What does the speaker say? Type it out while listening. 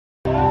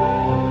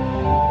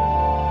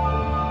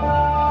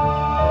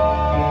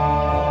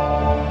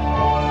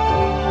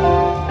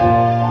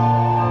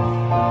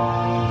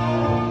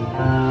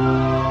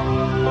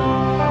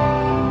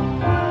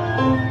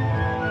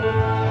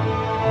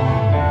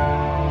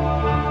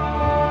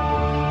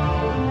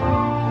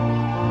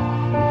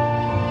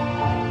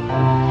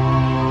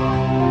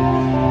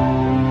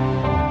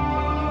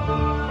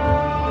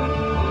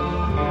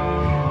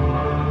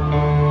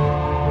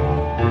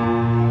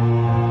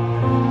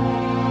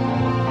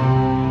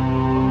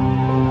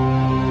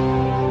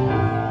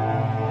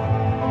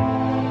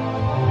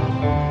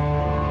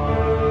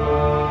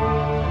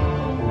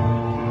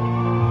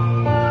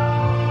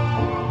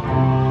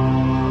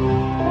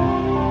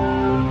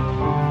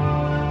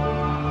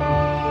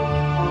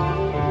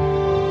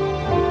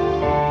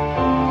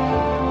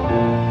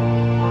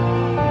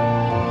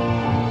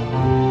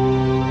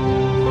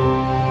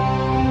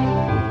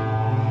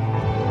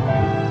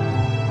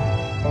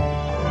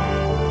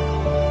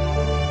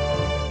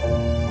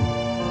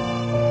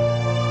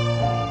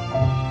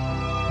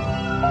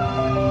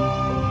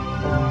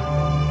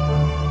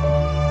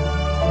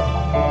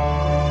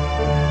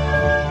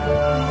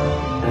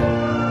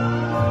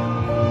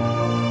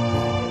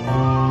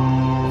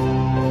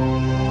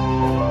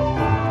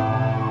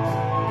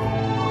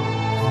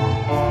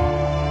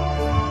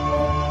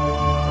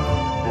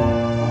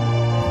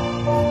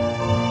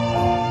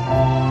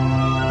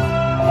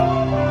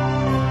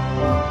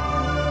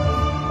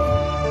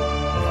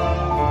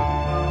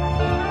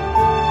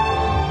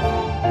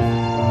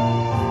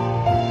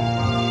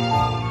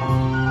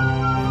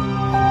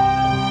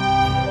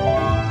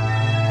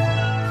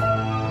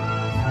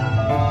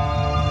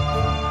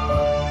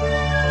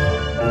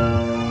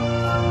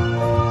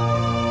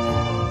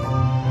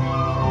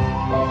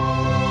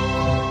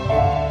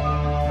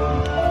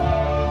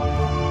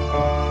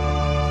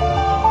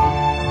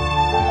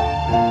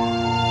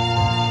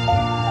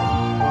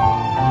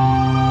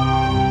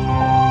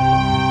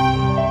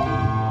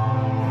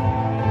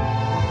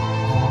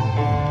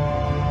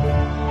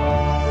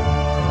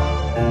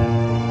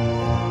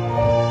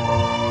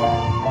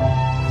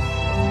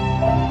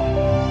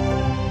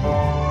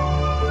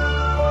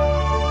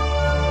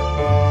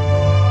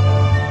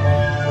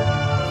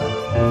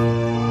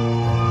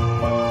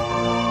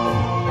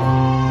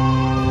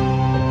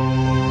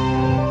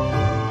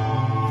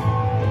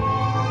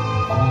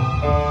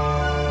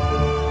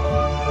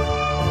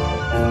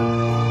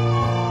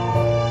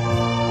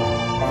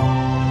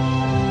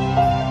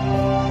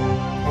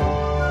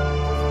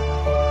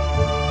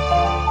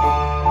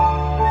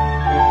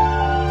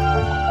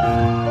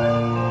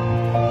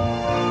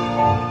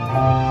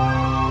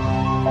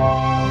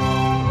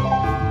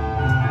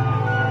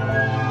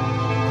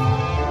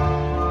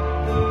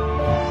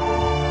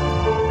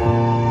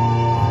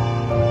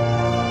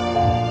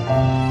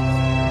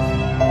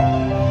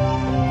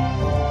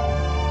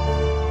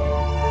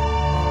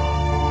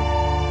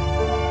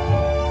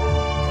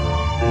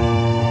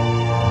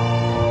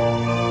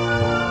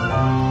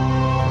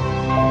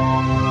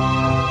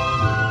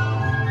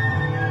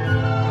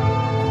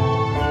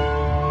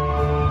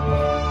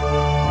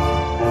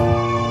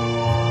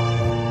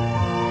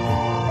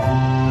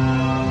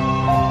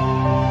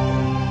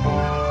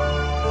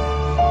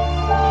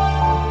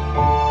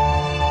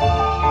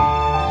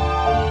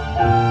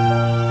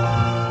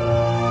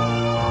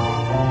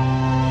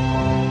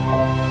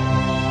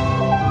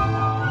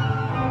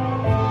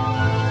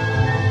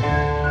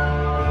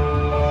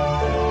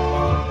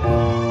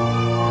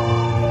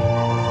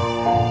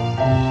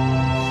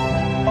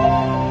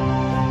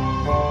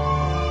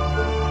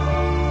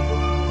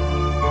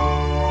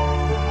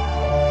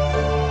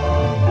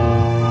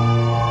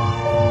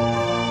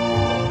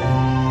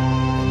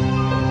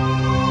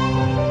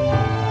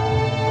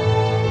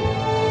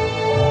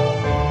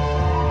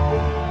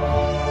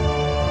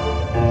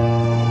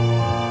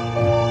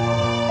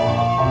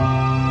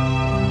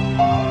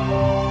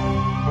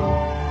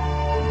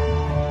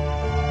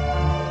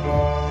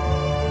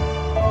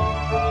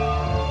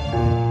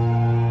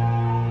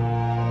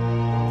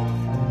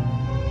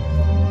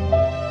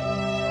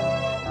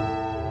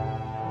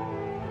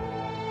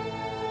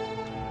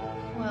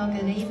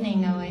Good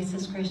evening,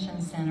 Oasis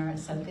Christian Center.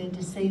 It's so good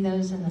to see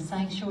those in the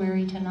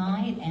sanctuary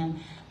tonight, and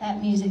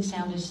that music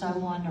sounded so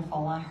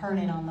wonderful. I heard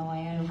it on the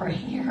way over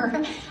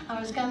here. I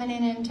was coming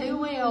in two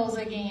wheels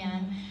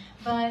again,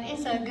 but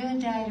it's a good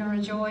day to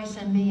rejoice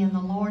and be in the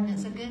Lord, and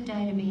it's a good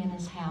day to be in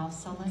His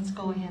house. So let's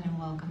go ahead and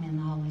welcome in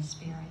the Holy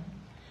Spirit.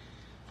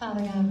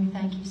 Father God, we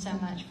thank you so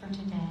much for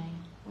today.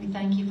 We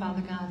thank you,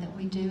 Father God, that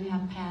we do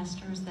have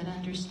pastors that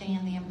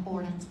understand the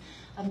importance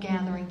of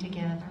gathering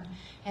together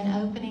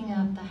and opening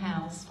up the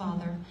house,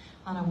 Father,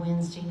 on a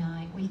Wednesday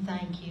night. We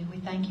thank you. We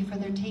thank you for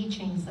their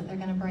teachings that they're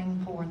going to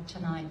bring forth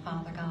tonight,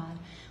 Father God.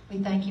 We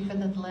thank you for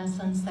the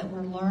lessons that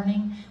we're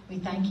learning. We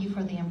thank you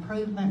for the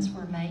improvements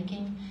we're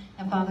making.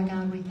 And Father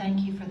God, we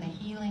thank you for the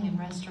healing and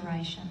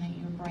restoration that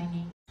you're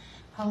bringing.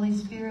 Holy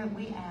Spirit,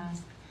 we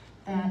ask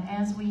that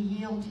as we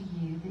yield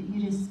to you, that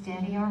you just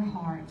steady our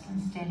hearts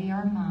and steady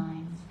our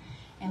minds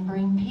and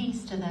bring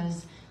peace to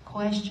those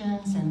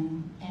questions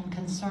and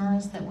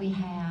concerns that we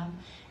have.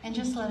 And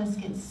just let us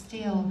get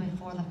still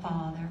before the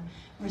Father,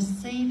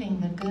 receiving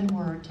the good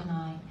word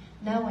tonight,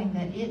 knowing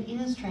that it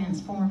is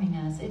transforming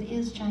us, it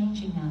is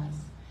changing us.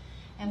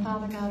 And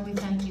Father God, we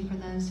thank you for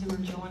those who are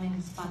joining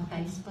us by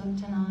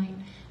Facebook tonight.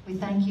 We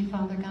thank you,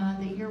 Father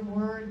God, that your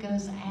word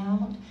goes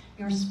out,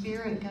 your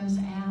spirit goes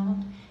out,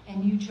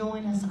 and you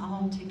join us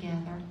all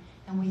together.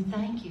 And we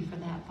thank you for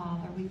that,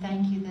 Father. We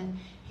thank you that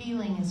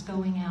healing is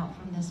going out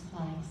from this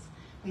place.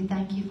 We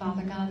thank you,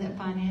 Father God, that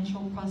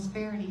financial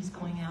prosperity is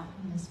going out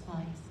from this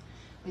place.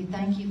 We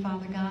thank you,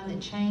 Father God, that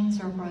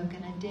chains are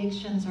broken,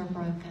 addictions are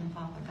broken,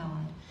 Father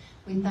God.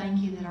 We thank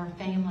you that our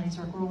families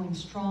are growing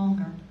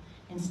stronger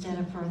instead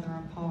of further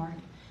apart.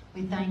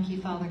 We thank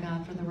you, Father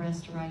God, for the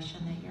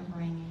restoration that you're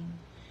bringing.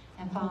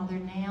 And Father,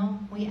 now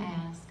we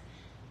ask,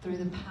 through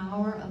the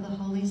power of the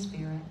Holy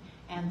Spirit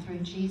and through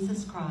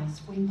Jesus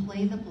Christ, we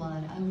plead the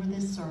blood over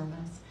this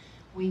service.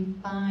 We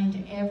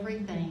bind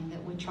everything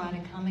that would try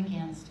to come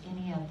against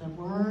any of the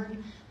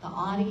word, the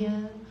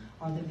audio,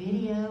 or the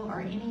video, or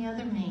any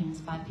other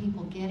means by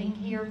people getting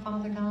here,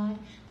 Father God,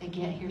 they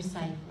get here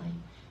safely.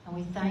 And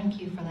we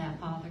thank you for that,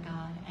 Father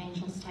God.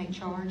 Angels take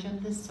charge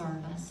of this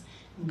service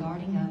and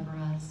guarding over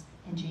us.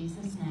 In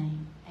Jesus'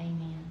 name,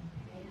 amen.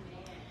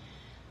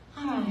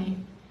 All right.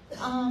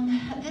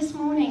 This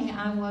morning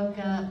I woke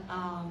up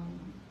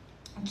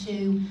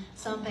to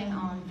something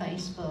on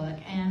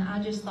Facebook, and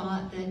I just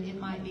thought that it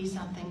might be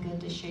something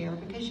good to share,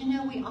 because you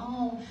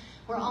know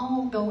we're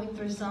all going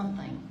through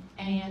something,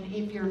 and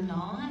if you're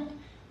not,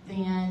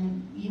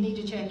 then you need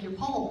to check your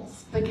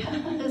pulse,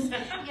 because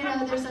you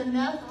know there's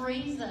enough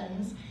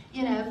reasons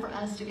for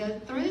us to go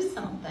through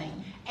something.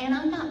 And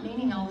I'm not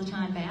meaning all the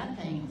time bad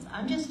things.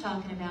 I'm just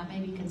talking about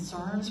maybe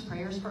concerns,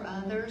 prayers for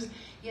others,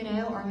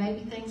 or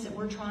maybe things that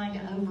we're trying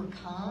to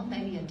overcome,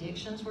 maybe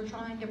addictions we're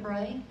trying to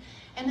break.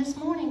 And this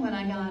morning when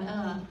I got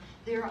up,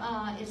 there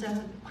is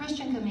a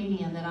Christian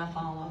comedian that I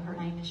follow. Her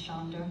name is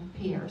Shonda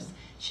Pierce.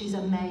 She's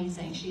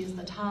amazing. She is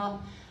the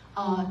top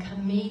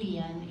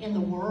comedian in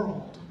the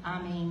world. I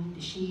mean,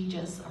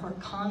 her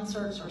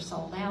concerts are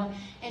sold out,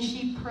 and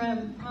she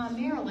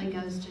primarily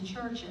goes to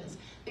churches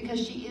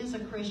because she is a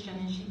Christian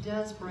and she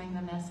does bring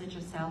the message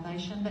of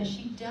salvation, but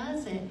she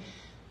does it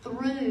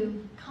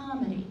through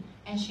comedy,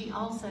 and she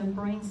also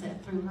brings it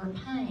through her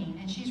pain.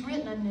 And she's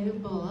written a new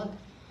book,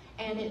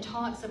 and it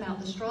talks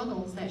about the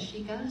struggles that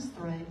she goes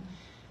through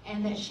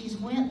and that she's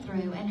went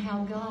through and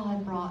how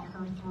God brought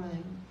her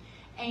through.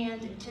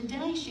 And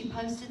today she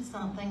posted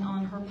something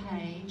on her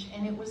page,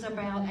 and it was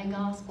about a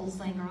gospel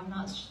singer. I'm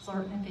not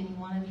certain if any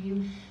one of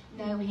you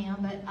know him,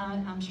 but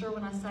I'm sure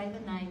when I say the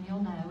name,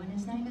 you'll know. And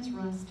his name is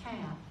Russ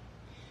Taff.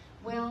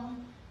 Well,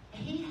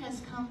 he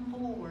has come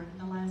forward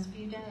in the last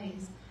few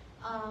days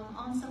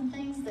on some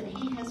things that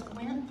he has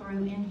went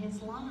through in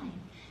his life.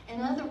 In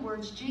other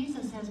words,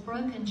 Jesus has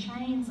broken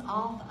chains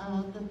off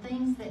of the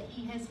things that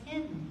he has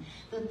hidden,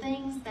 the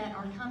things that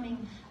are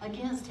coming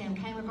against him,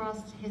 came across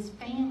his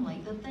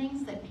family, the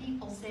things that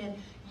people said,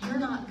 you're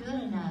not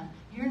good enough,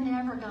 you're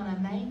never going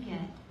to make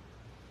it.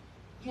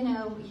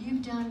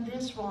 You've done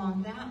this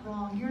wrong, that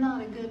wrong, you're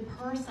not a good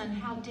person,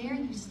 how dare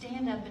you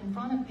stand up in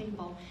front of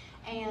people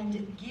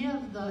and give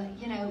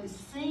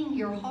sing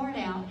your heart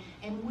out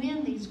and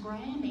win these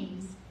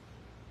Grammys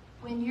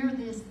when you're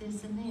this,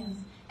 this, and this.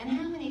 And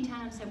how many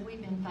times have we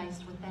been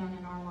faced with that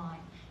in our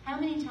life? How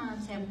many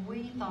times have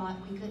we thought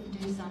we couldn't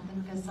do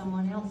something because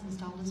someone else has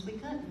told us we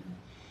couldn't?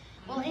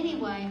 Well,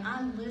 anyway,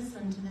 I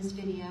listened to this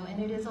video,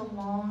 and it is a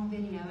long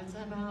video. It's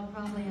about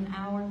probably an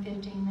hour and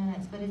 15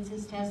 minutes, but it's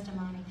his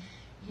testimony.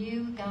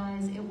 You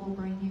guys, it will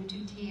bring you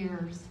to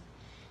tears,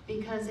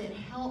 because it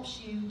helps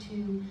you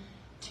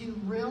to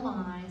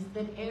realize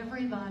that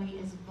everybody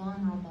is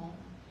vulnerable,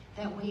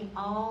 that we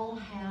all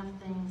have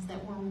things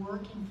that we're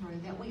working through,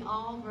 that we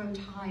all grow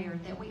tired,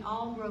 that we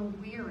all grow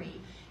weary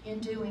in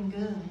doing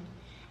good,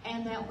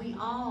 and that we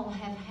all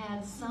have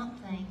had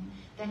something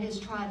that has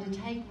tried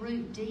to take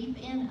root deep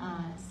in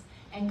us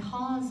and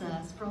cause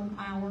us from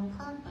our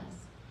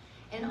purpose.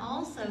 And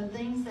also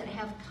things that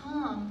have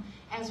come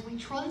as we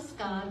trust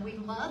God, we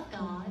love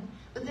God,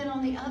 but then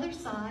on the other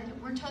side,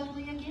 we're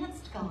totally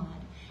against God.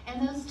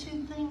 And those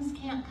two things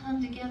can't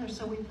come together,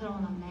 so we put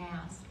on a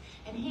mask.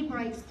 And he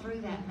breaks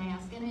through that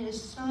mask, and it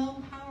is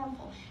so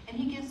powerful. And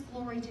he gives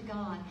glory to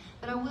God.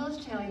 But I will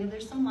tell you,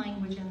 there's some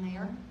language in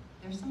there.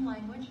 There's some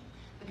language,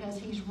 because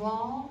he's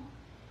raw,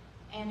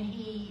 and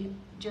he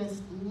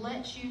just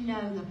lets you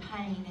know the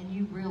pain, and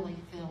you really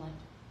feel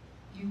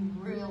it. You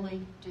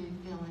really do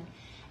feel it.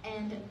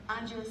 And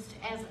I just,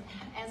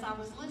 as I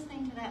was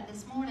listening to that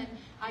this morning,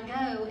 I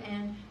go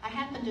and I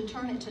happened to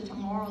turn it to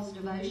tomorrow's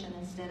devotion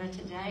instead of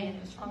today, and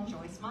it was from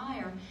Joyce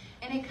Meyer.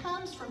 And it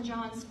comes from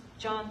John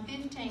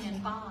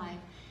 15:5.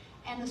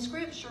 And the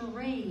scripture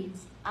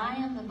reads, I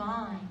am the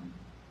vine,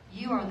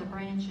 you are the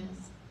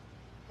branches.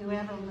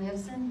 Whoever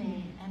lives in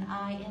me and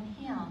I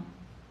in him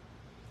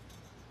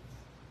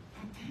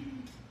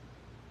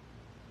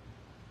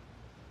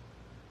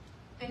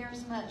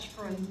bears much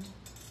fruit.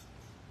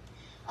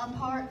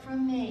 Apart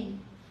from me,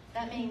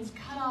 that means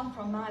cut off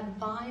from my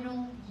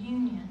vital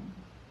union,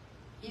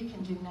 you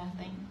can do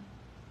nothing.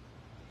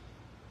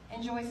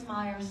 And Joyce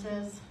Meyer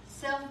says,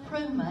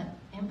 self-improvement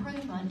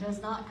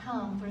does not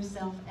come through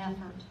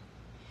self-effort.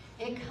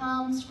 It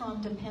comes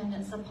from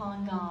dependence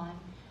upon God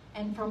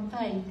and from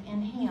faith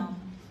in him.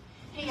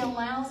 He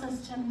allows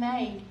us to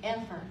make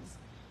efforts,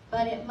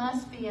 but it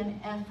must be an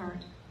effort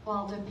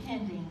while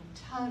depending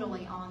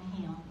totally on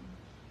him.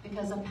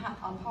 Because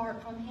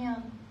apart from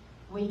him,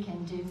 we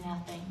can do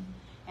nothing.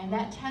 And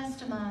that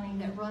testimony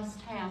that Russ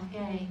Taff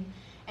gave,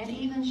 and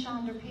even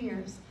Shonda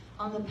Pierce,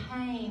 on the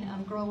pain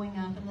of growing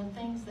up and the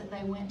things that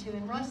they went to.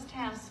 And Russ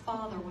Taff's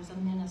father was a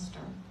minister,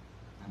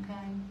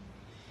 okay?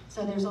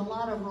 So there's a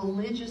lot of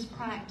religious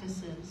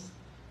practices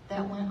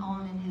that went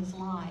on in his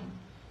life.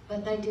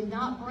 But they did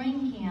not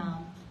bring him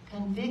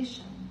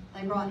conviction.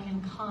 They brought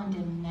him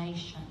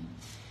condemnation.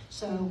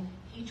 So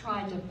he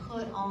tried to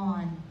put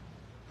on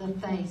the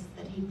face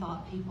that he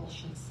thought people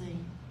should see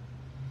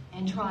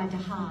and tried to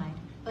hide.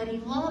 But he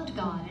loved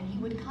God, and he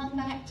would come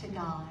back to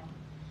God.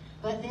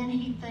 But then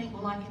he'd think,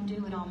 well, I can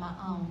do it on my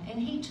own. And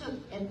he took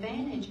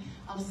advantage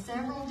of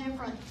several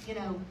different,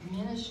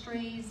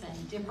 ministries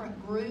and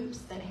different groups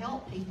that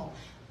help people.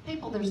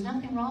 There's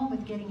nothing wrong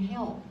with getting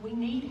help. We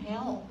need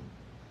help.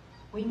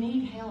 We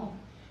need help.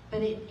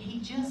 But he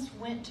just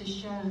went to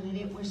show that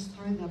it was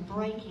through the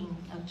breaking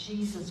of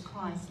Jesus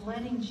Christ,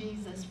 letting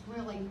Jesus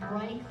really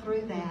break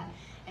through that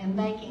and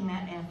making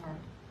that effort,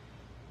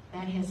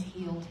 that has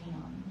healed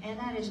him. And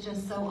that is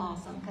just so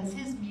awesome, because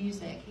his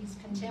music, he's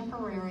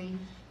contemporary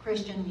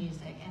Christian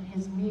music, and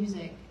his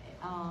music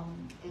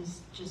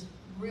is just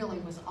really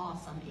was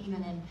awesome,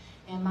 even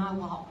in my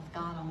walk with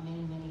God on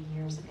many, many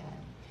years ago.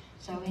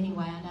 So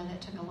anyway, I know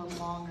that took a little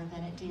longer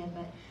than it did,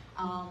 but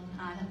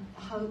I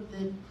hope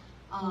that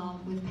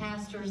with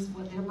pastors,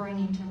 what they're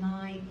bringing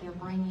tonight, they're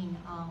bringing,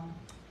 now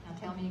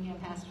tell me again,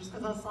 pastors,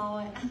 because I saw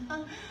it,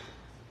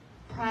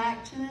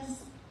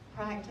 practice.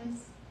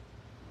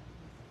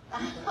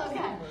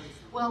 Okay,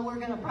 well, we're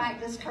going to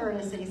practice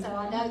courtesy, so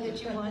I know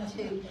that you want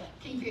to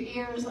keep your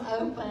ears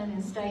open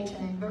and stay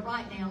tuned. But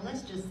right now,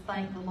 let's just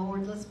thank the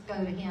Lord. Let's go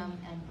to him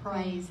and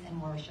praise and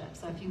worship.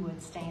 So if you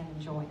would stand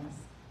and join us.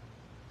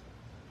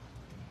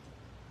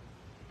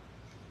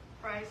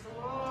 Praise the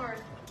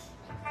Lord.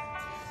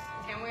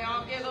 Can we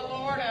all give the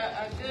Lord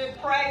a good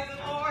praise the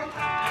Lord?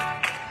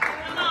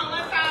 Come on,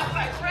 let's all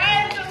say,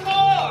 praise the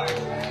Lord.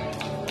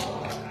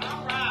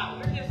 All right,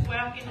 we're just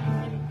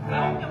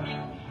welcoming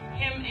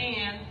him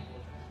in,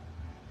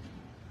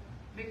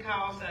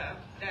 because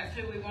that's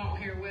who we want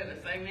here with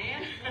us.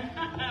 Amen.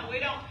 We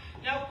don't,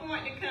 no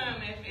point to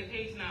come if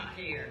he's not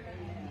here.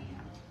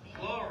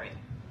 Glory.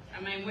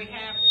 I mean, we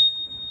have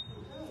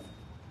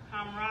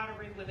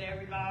camaraderie with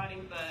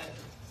everybody, but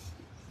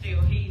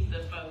still he's the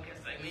focus.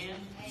 Amen.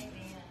 Amen.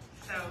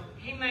 So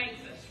he makes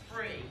us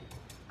free.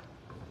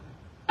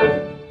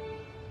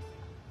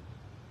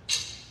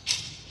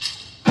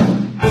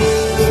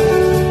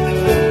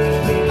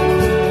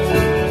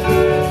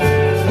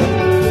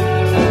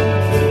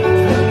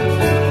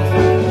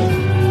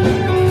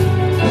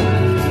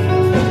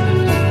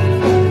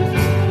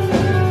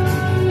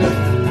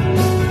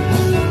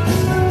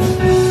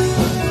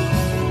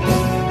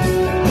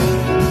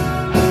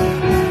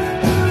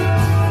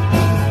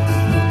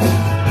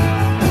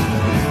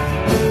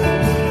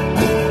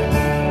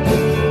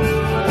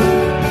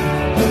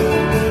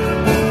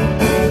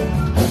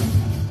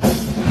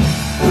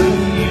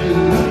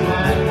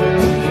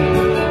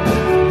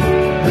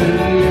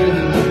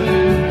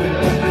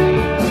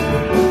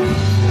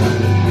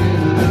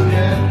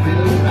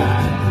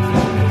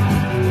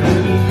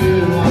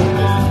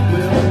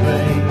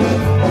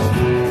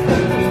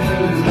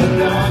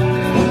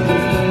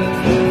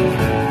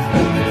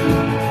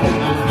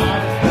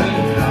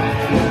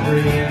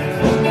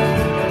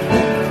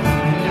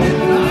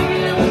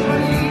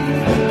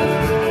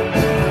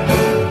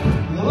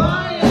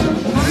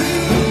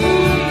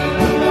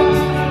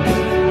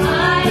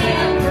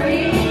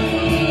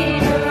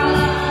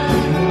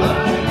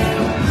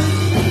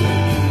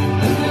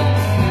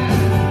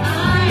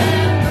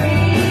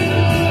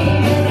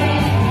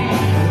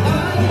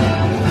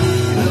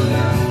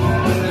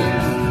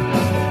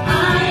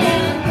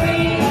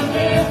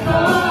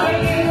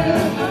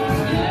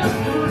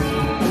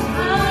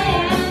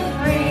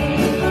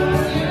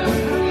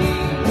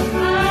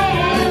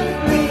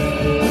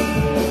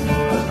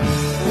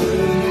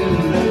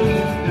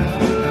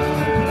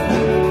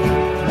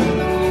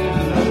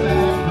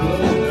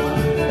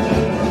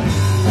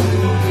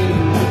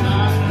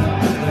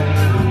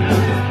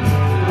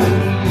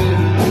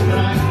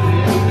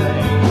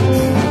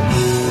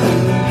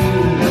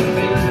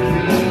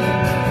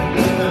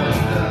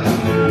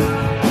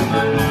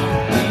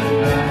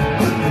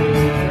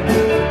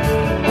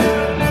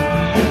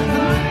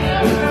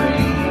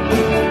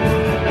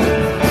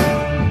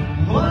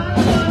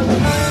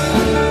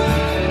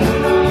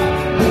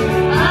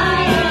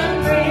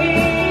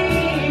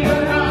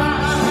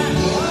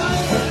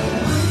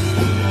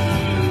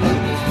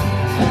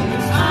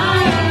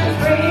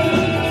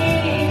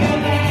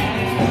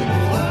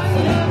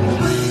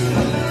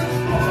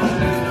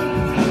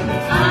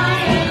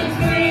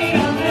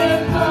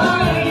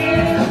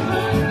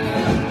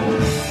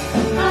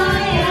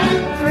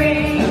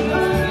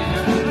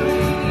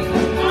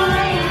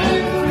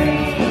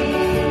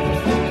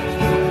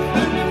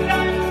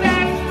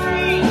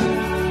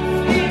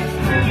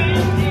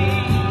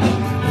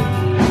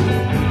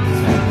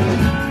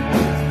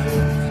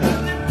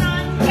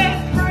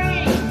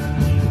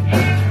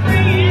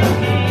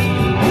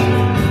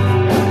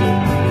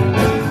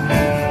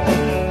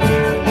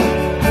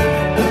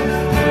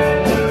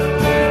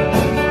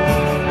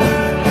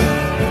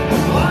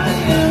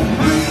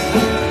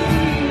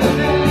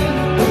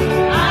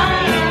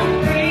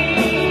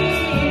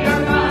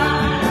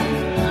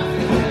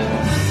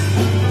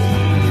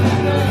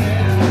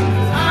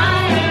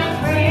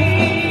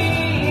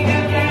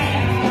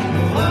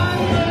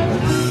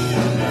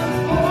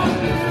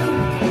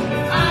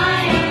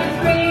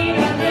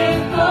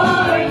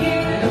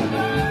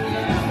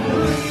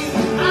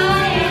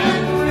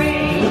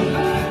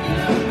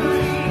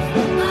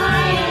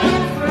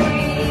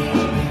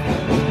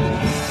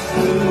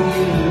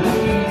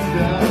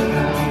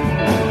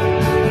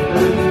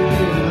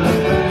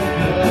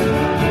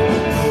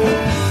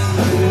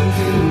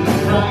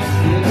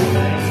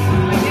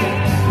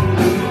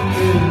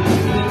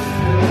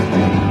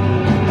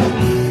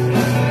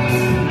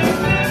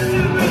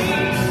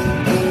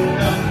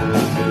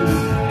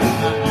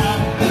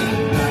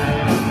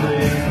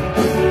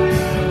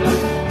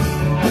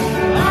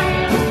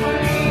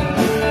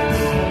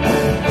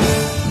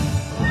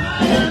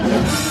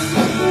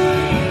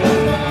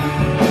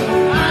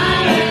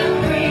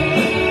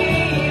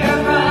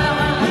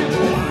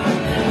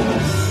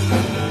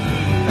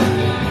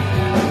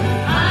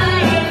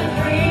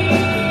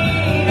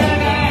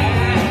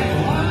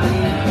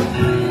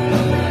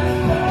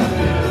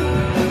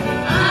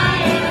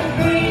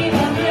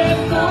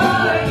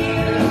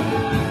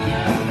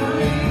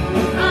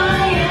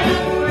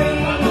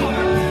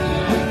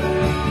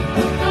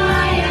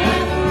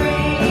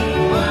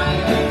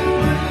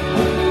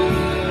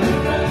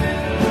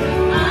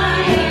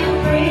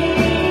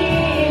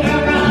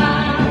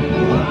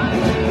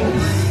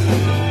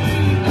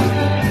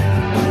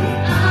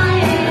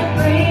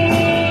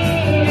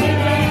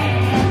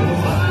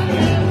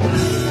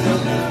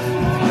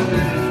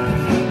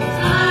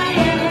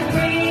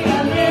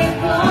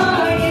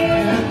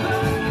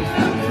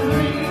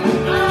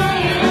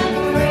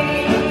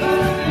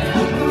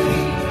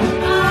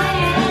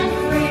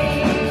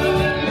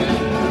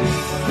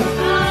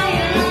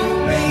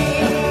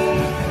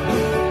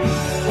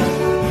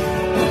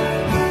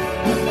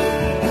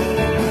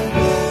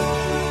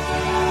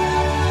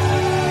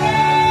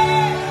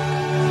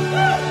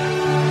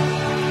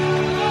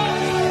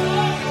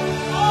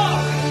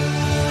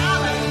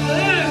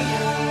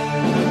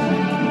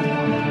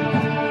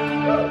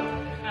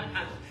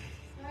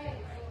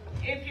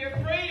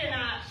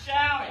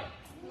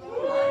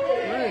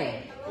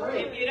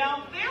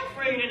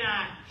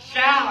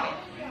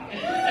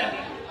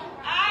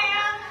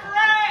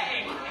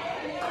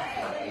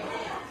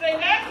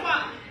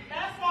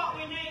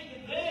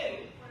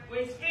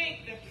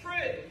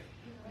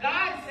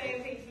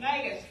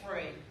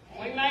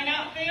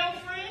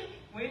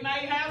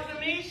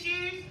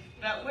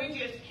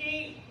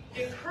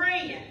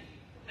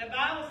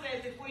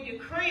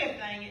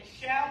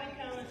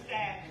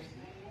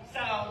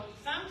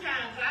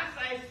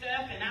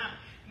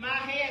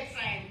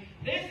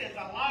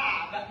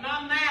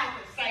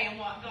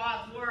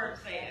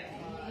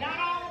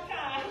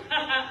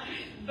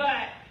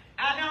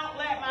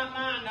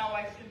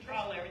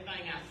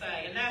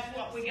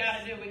 what we got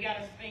to do. We got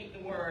to speak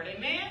the word.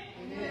 Amen?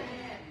 Amen.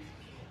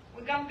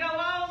 We're going to go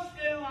old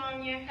school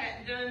on you.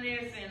 Hadn't done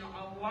this in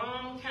a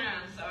long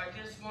time, so I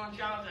just want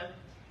y'all to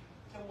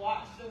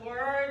watch the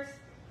words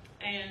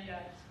and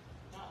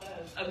not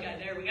those.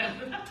 Okay, there we go.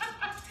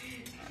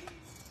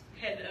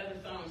 Had the other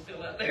song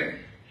still up there,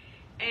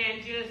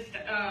 and just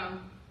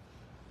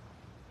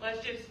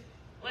let's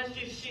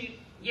just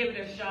give it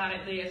a shot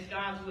at this.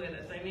 God's with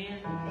us.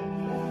 Amen.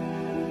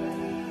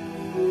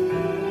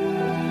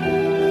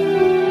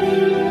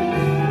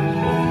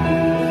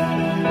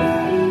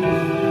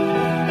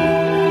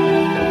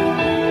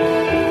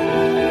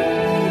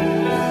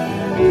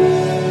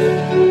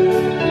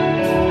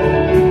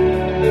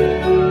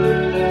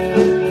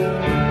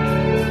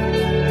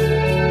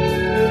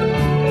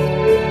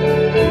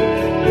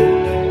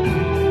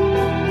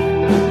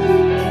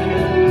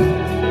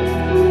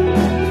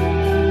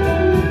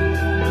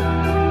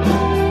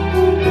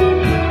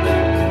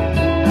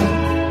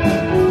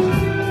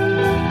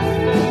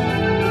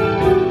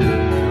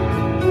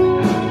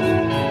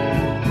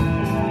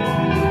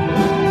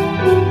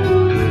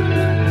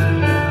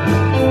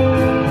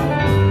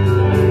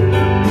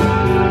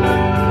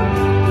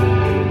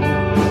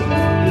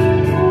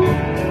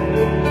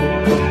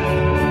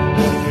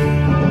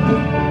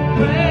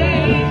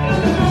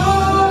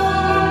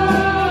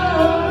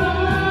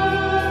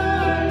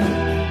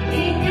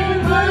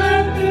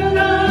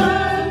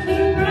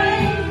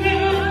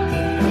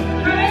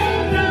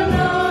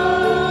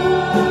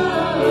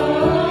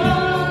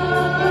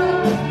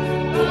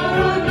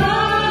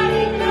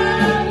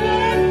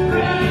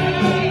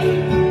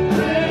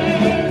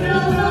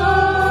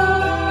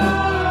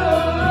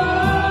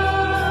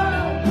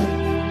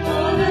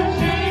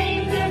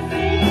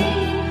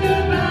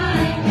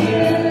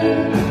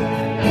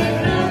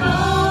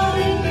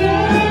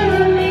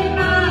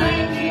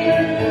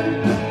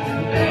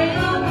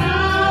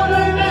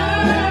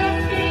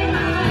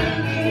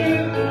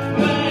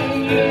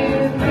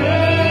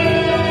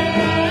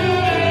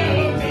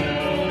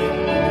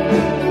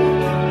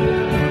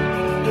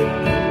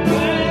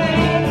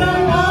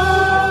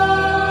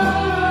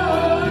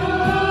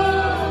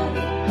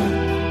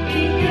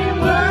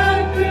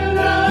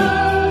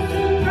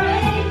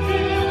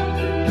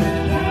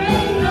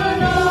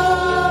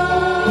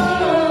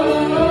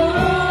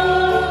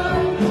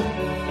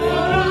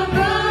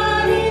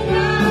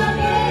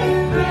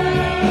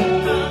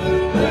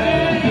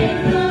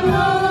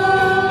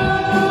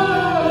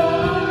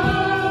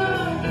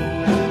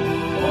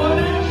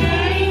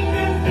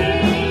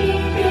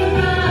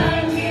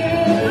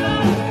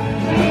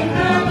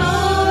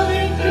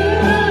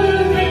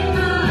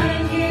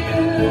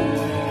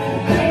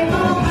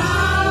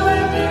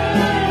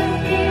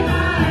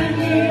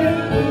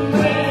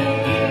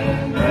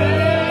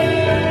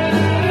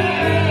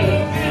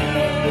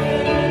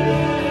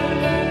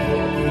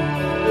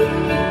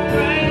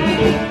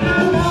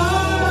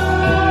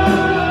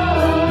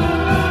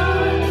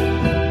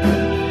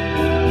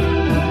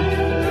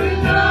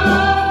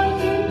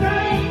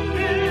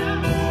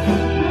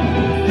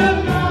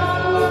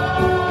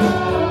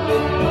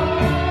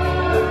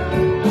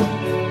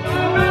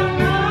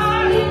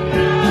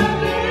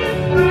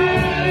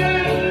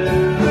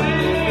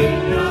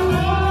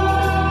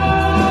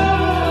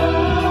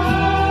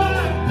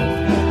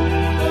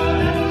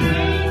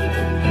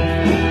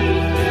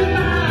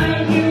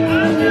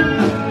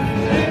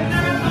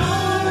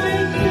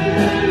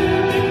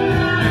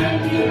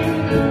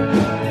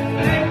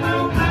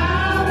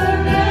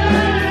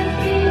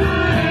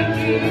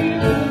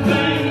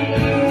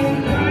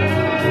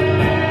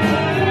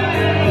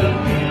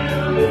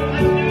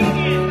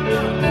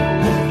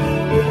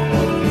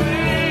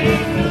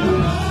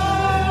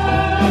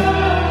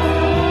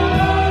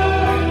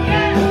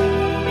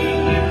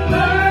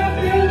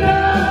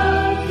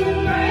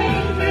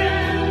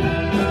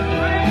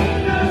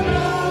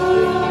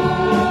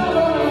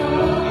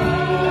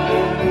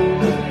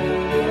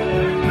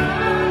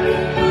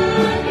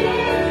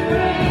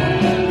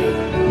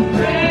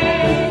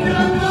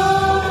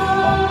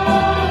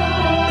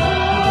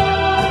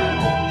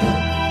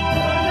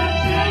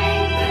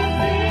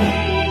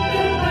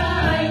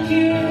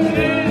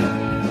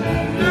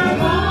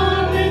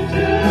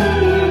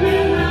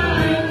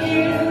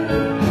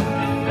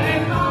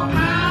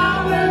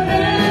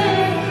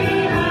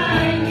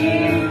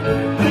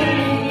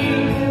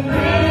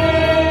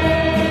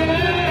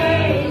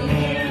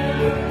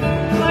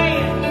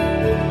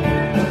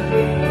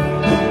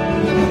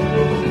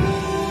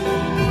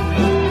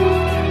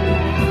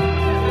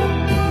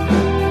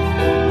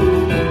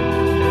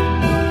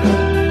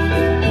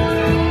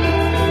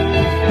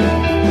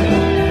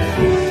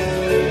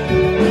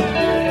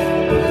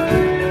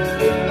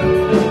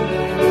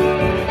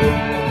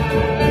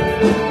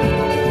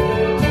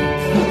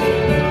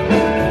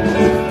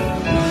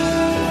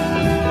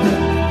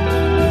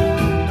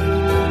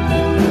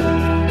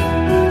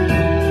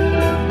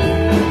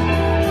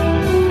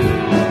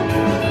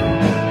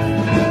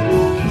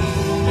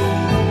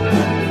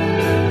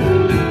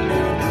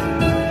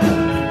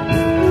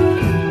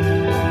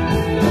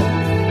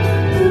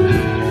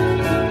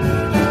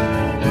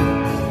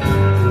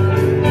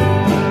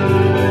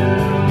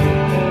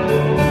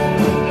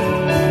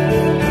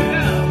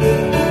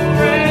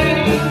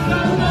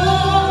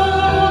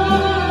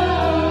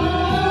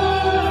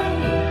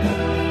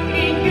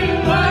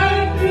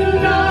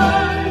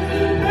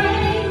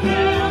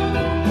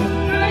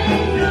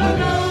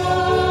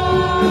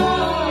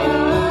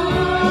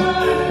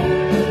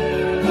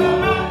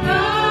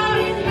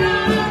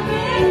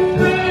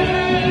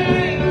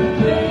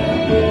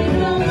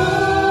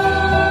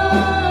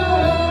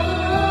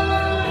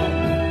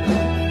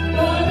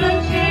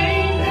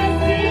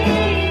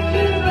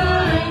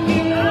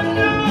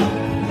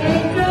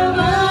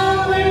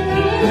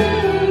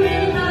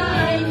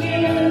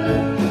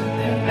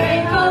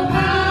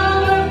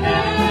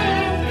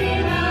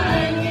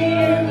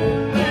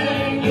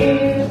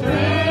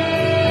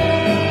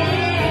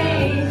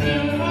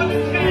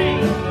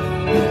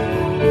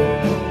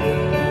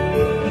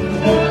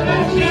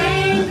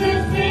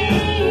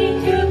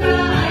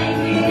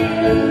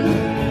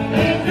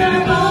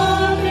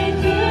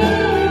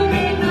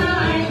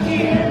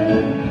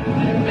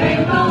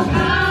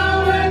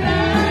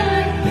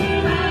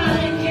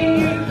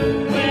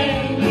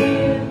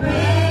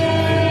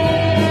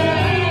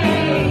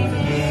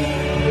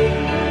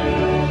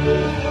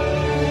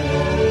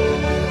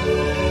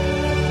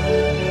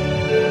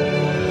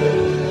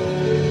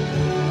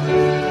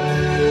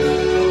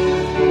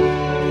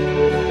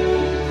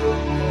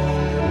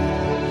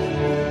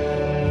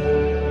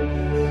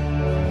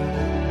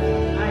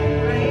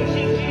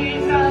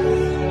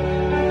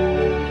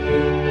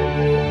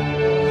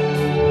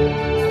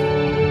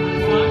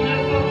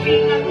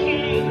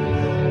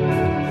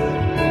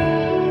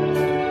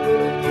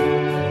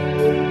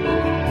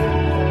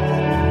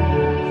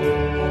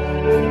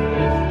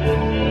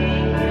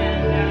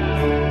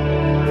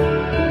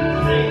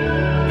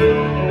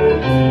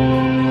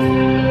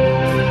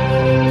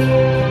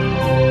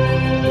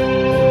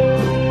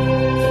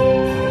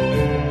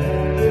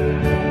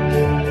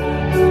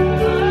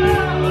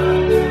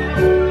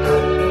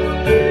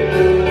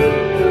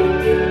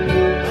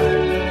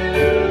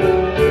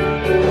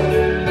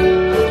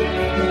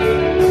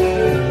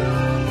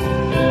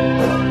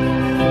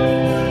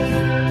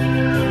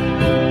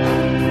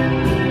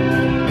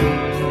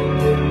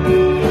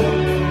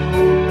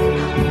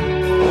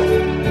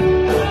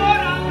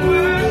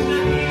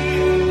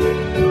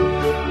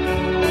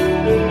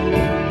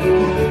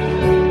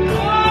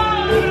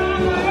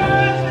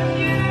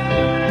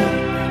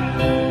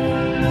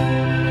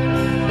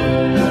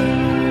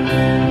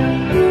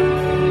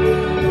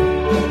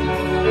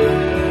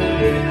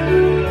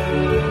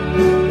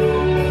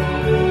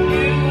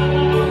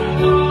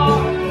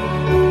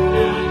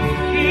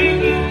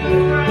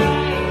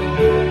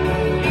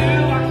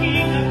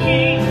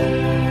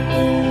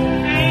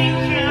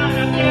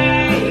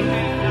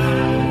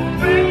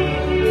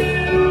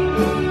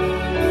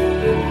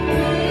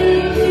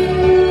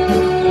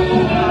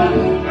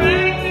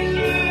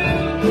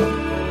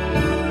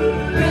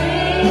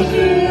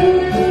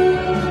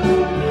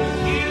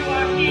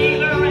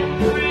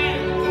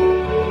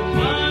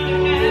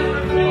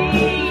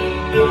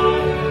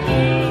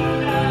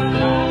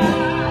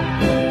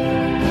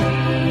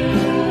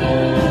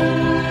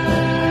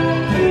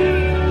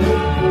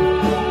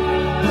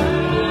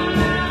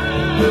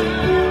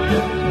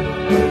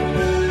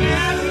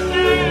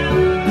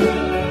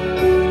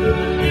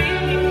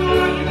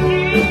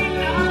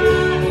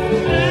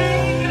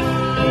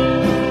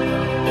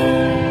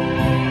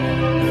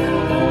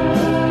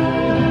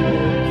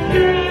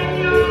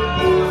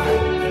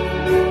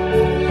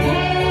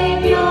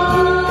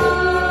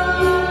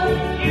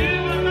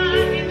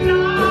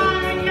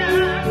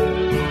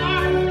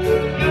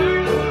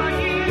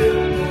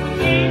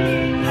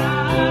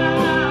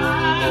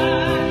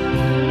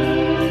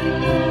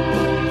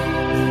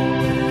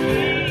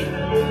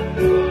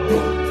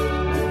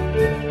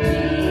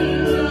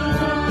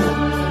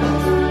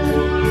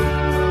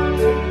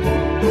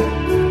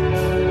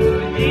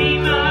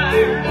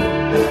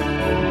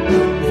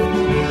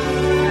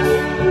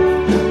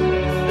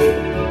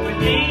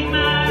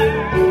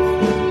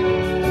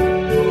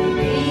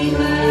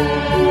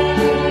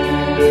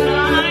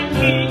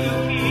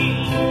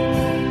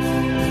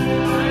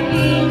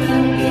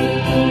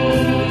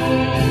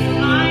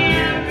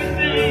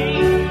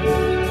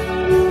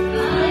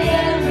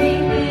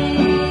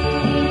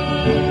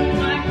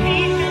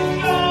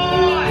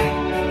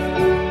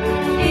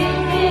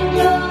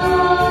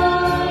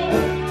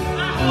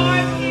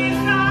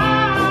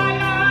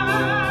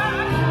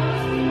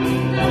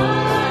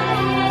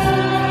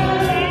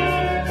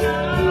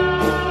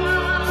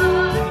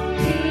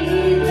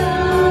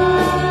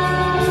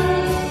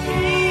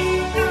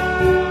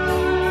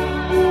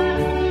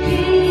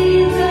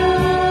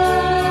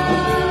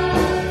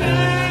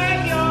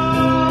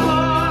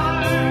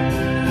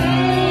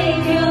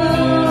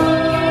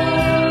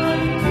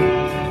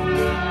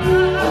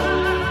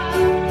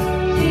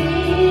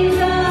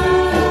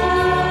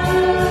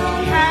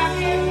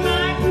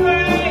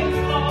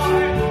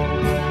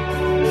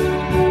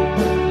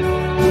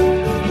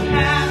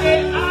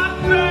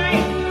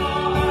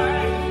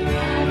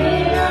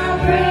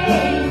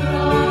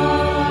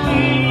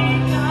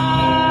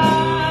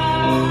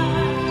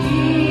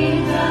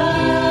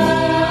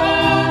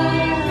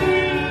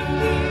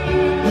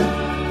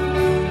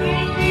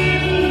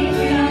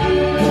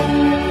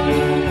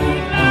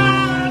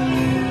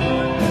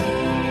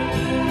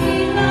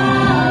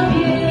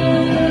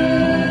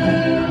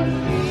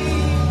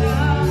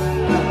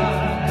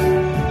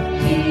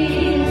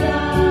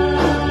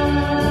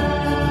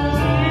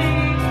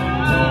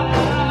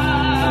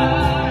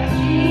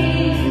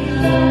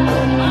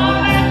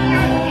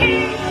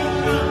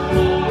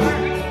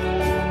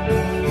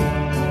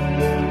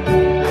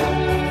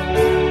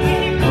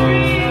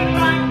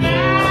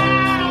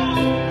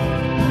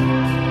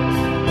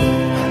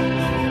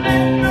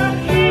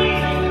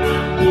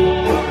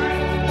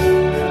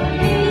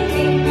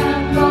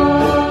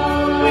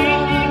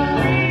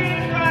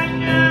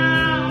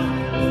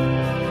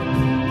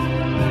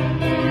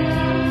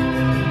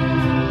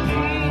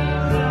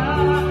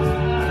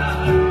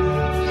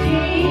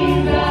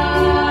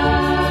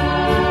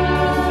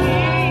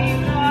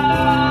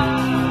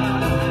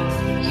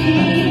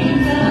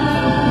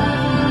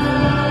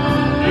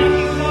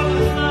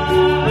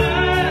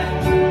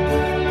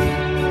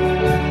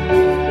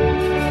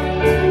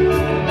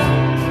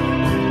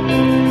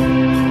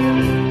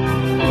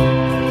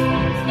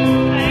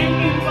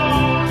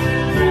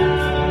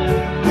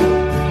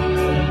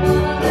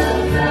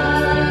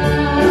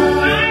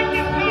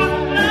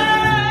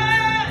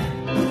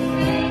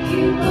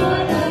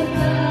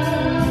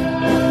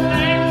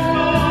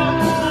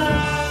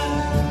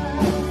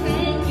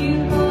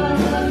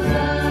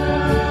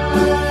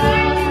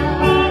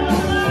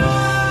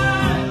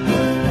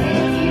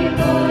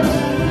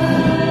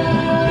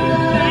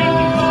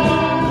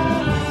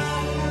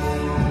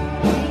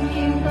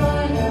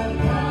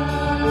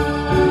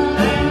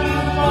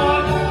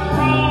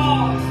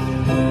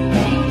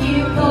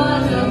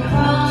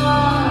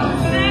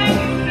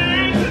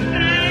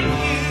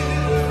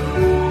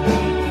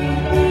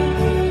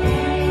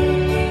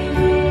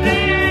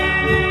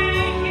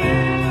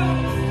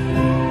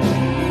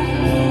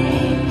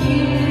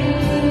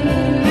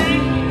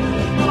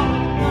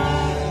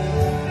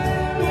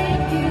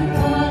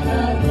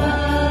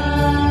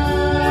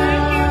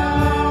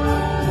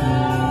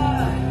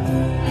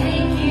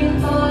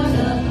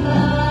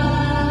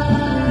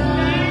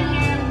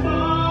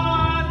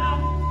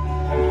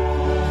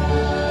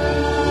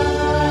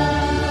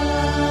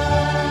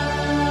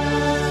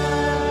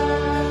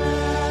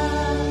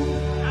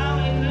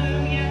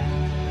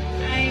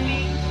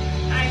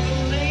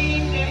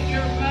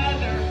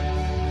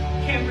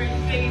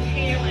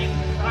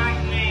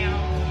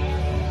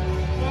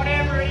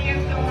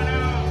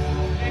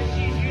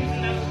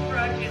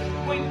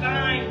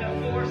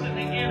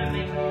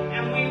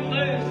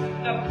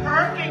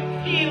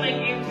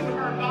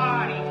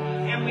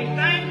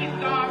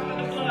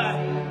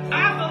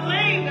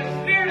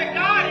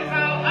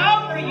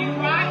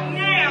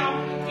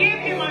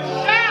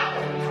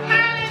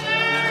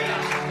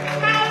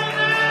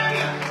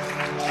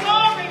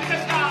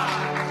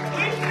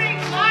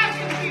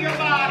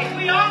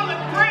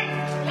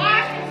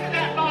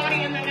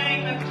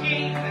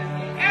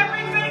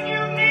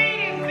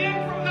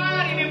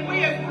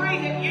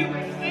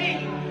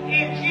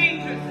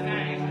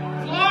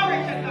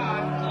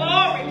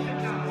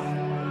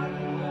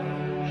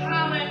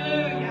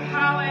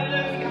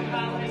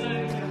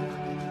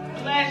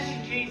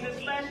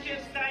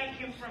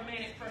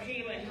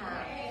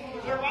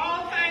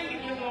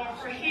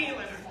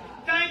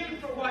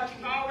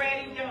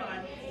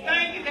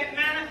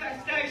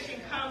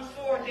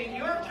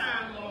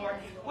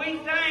 We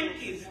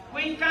thank you.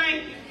 We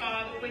thank you,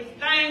 Father. We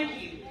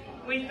thank you.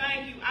 We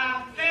thank you.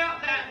 I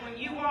felt that when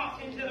you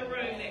walked into the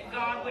room that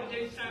God would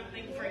do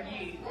something for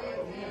you.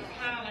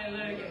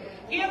 Hallelujah.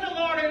 Give the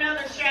Lord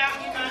another shout.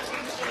 You might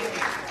be seated.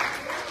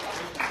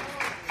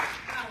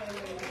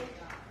 Hallelujah.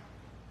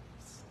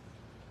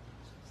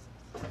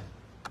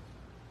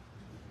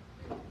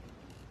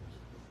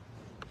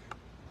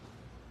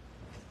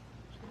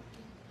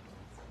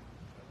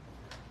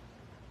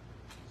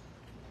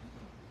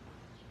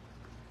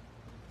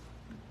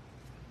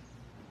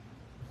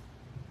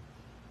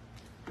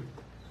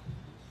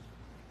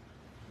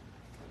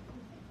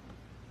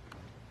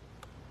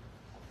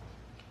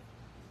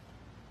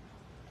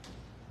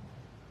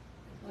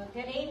 Well,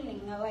 good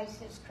evening,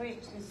 Oasis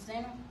Christian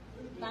Center.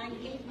 Trying to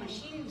keep my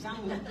shoes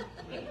on.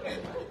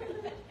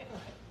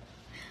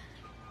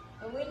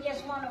 But we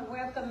just want to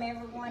welcome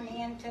everyone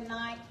in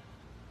tonight.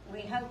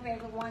 We hope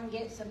everyone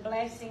gets a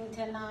blessing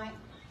tonight.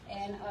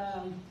 And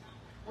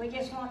we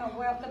just want to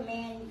welcome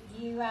in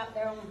you out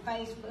there on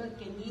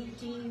Facebook and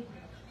YouTube.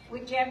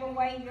 Whichever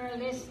way you're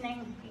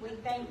listening, we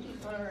thank you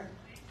for it.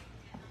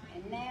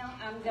 And now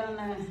I'm going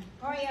to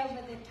pray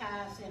over the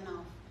tithes and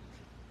offering.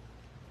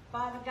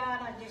 Father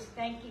God, I just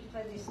thank you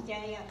for this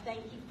day. I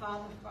thank you,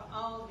 Father, for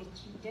all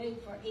that you do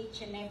for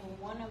each and every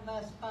one of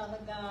us, Father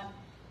God.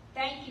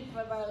 Thank you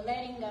for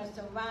letting us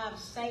arrive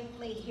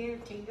safely here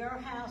to your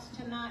house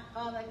tonight,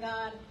 Father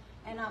God.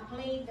 And I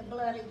plead the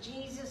blood of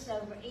Jesus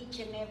over each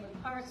and every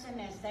person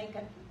as they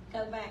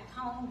go back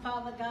home,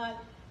 Father God,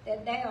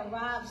 that they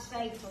arrive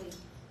safely.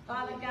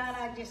 Father God,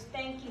 I just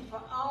thank you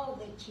for all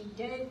that you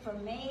do for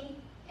me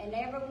and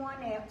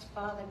everyone else,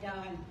 Father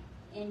God.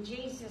 In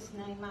Jesus'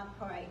 name I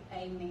pray.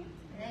 Amen.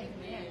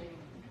 Amen.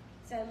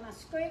 So my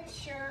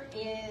scripture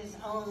is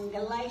on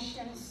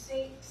Galatians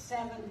 6,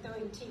 7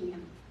 through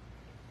 10.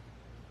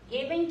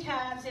 Giving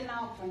tithes and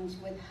offerings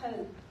with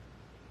hope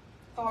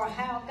for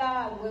how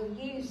God will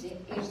use it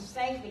is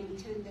saving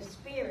to the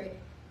spirit.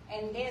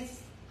 And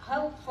this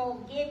hopeful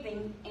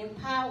giving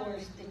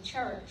empowers the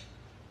church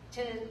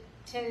to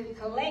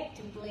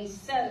collectively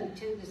sow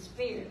to the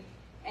spirit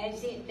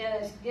as it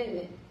does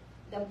good.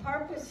 The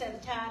purpose of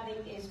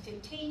tithing is to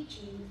teach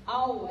you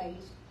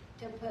always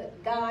to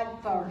put God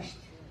first.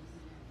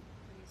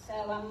 So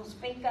I'm going to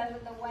speak over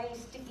the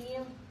ways to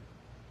give.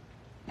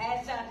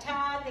 As I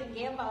tithe and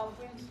give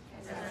offerings,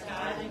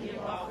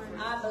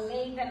 I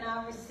believe and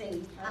I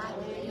receive.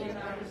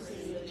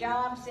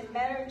 Jobs and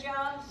better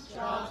jobs.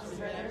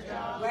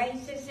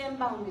 Raises and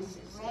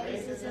bonuses.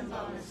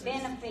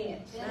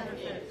 Benefits.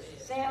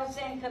 Sales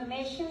and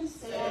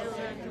commissions.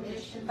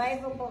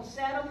 Favorable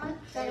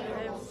settlements.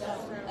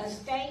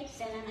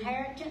 Estates and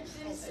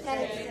inheritances.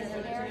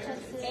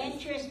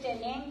 Interest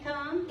and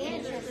income.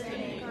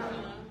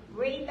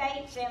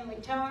 Rebates and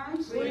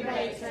returns.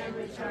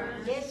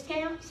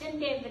 Discounts and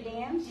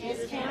dividends.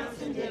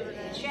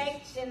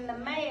 Checks in the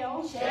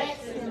mail.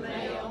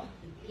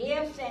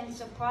 Gifts and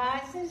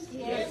surprises.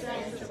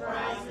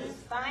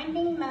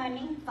 Finding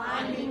money.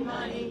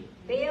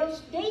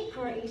 Bills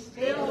decreased.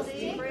 Bills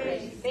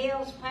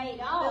paid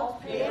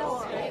off.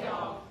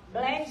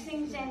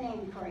 Blessings and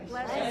increase.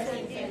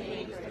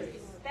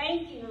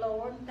 Thank you,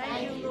 Lord.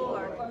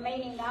 For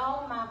meeting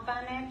all my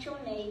financial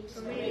needs.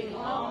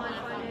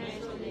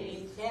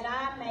 That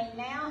I may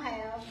now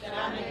have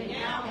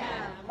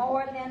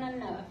more than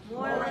enough.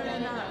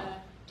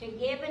 To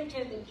give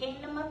into the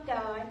kingdom of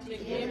God.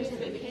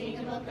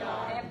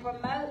 And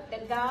promote the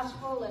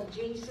gospel of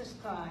Jesus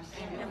Christ.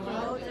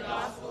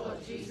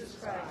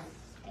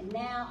 And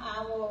now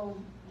I will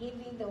give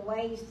you the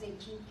ways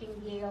that you can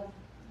give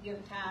your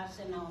tithes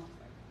and offering.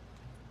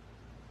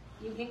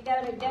 You can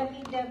go to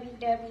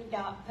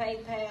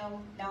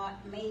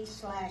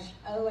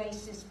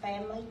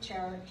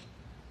www.paypal.me/OasisFamilyChurch.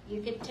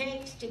 You can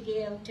text to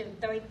give to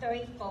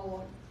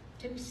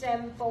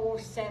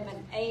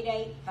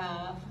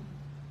 334-274-7885.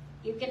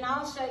 You can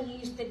also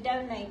use the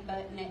donate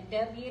button at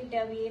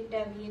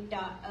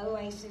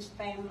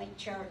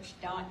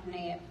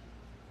www.oasisfamilychurch.net.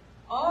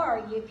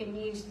 Or you can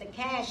use the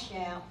Cash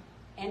App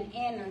and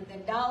enter the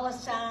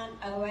 $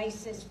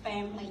 Oasis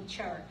Family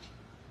Church.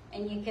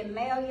 And you can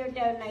mail your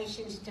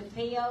donations to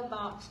P.O.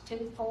 Box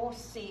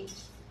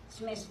 246,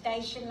 Smith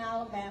Station,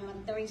 Alabama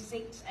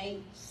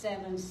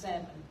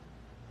 36877.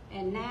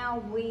 And now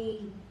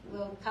we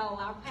will call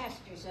our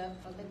pastors up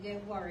for the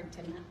good word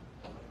tonight.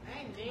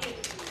 Amen.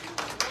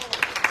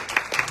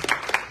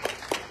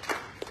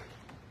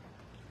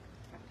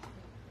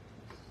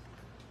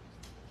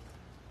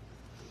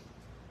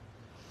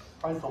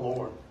 Praise the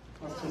Lord.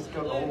 Let's just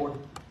go to the Lord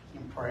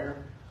in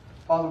prayer.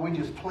 Father, we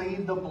just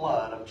plead the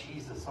blood of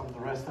Jesus over the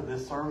rest of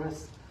this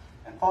service.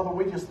 And Father,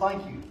 we just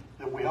thank you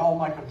that we all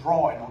make a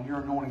drawing on your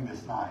anointing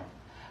this night.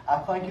 I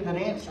thank you that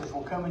answers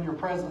will come in your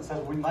presence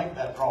as we make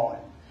that drawing.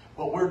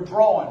 But we're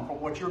drawing from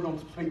what you're going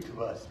to speak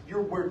to us.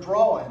 We're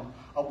drawing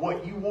of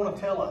what you want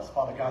to tell us,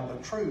 Father God, the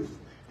truth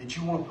that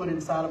you want to put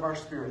inside of our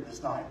spirit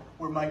this night.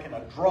 We're making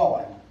a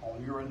drawing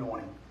on your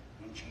anointing.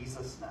 In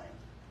Jesus' name,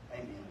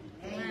 amen.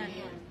 Amen.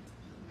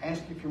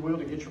 Ask, if you will,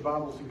 to get your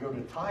Bibles and go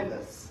to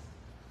Titus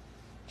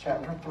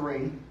chapter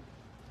 3.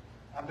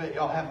 I bet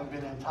y'all haven't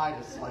been in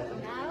Titus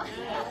lately.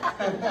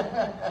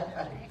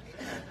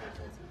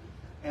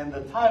 And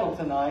the title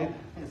tonight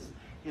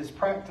is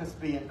Practice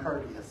Being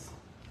Courteous.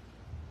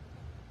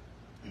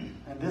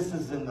 And this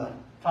is in the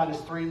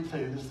Titus 3 and 2.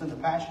 This is in the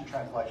Passion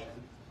Translation.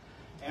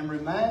 And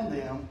remind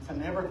them to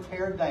never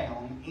tear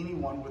down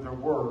anyone with their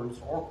words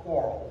or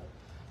quarrel,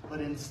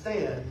 but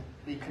instead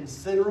be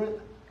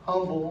considerate,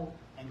 humble,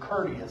 and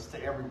courteous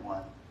to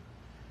everyone.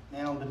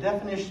 Now, the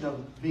definition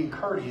of being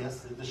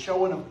courteous is the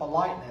showing of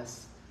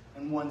politeness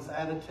in one's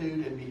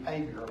attitude and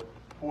behavior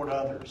toward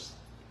others.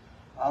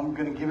 I'm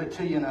going to give it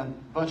to you in a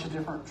bunch of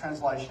different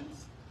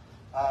translations.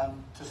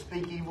 To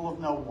speak evil of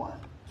no one,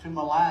 to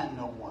malign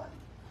no one,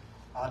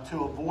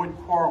 to avoid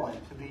quarreling,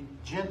 to be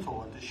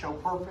gentle, and to show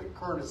perfect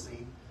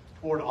courtesy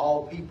toward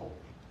all people.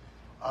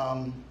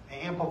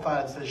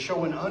 Amplified says,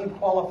 showing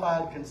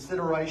unqualified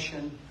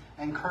consideration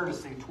and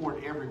courtesy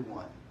toward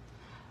everyone.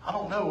 I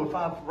don't know if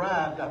I've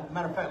arrived.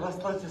 Matter of fact,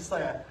 let's just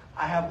say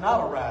I have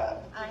not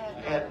arrived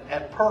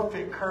at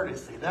perfect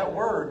courtesy. That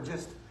word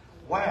just,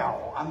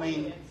 wow. I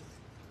mean,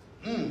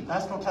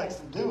 that's going to take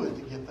some doing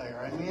to get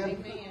there.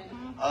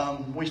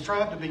 Amen? We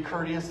strive to be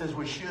courteous as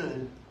we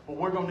should, but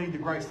we're going to need the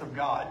grace of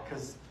God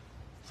because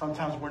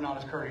sometimes we're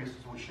not as courteous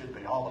as we should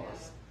be, all of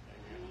us.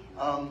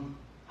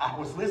 I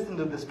was listening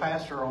to this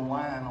pastor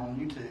online on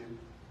YouTube,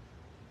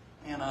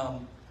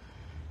 and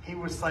he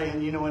was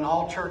saying, you know, in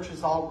all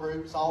churches, all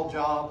groups, all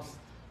jobs,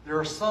 there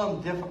are some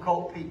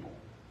difficult people.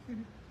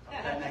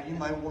 Okay, now you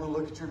may want to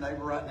look at your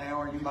neighbor right now,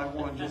 or you may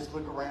want to just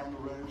look around the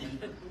room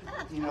and,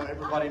 you know,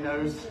 everybody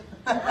knows.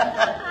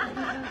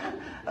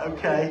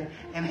 Okay,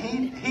 and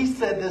he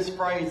said this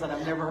phrase, and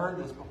I've never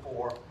heard this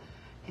before.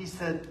 He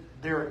said,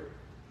 they're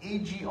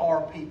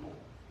EGR people.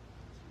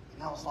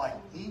 And I was like,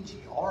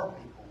 EGR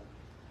people?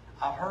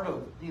 I've heard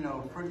of, you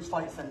know, fruit,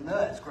 slates, and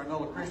nuts,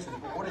 granola Christians,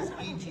 but what is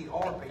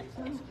EGR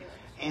people?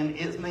 And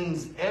it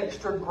means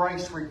extra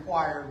grace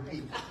required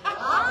people.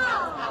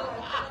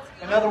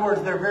 In other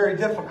words, they're very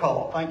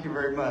difficult. Thank you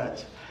very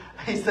much.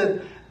 He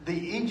said, the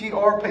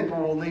EGR people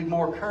will need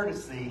more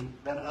courtesy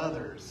than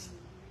others.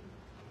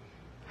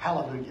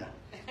 Hallelujah.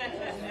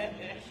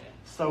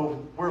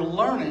 So we're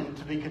learning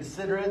to be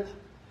considerate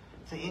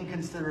to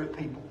inconsiderate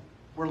people.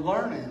 We're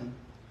learning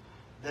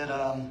that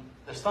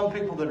there's some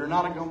people that are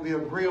not going to be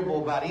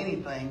agreeable about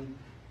anything,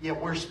 yet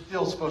we're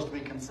still supposed to be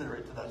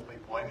considerate to those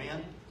people.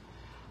 Amen?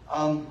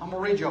 I'm going to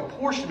read you a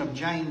portion of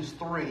James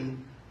 3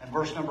 and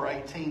verse number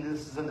 18.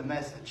 This is in the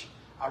Message.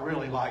 I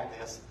really like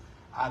this.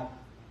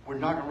 We're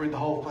not going to read the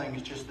whole thing.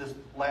 It's just this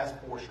last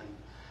portion.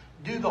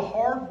 Do the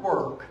hard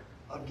work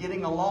of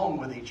getting along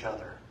with each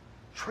other,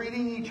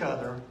 treating each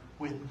other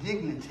with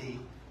dignity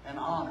and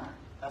honor.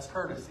 That's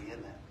courtesy,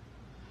 isn't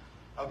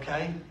it?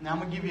 Okay? Now I'm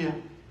going to give you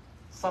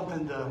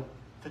something to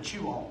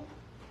chew on.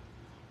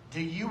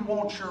 Do you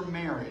want your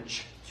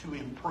marriage to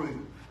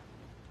improve?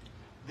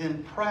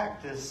 Then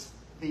practice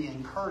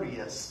being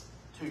courteous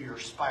to your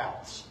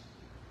spouse.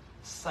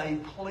 Say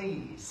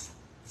please.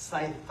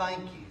 Say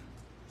thank you.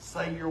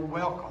 Say you're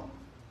welcome.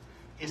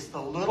 It's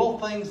the little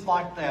things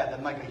like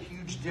that make a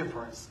huge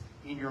difference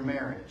in your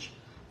marriage.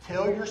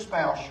 Tell your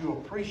spouse you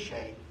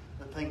appreciate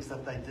the things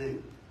that they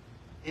do.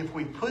 If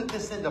we put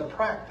this into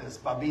practice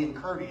by being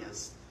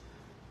courteous,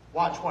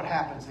 watch what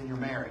happens in your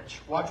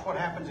marriage. Watch what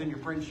happens in your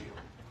friendship.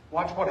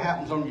 Watch what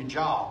happens on your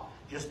job.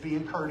 Just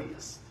being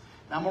courteous.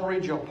 Now I'm going to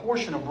read you a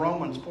portion of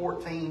Romans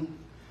 14,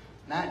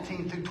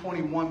 19 through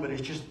 21, but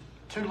it's just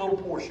two little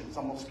portions.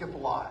 I'm going to skip a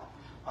lot.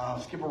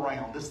 Skip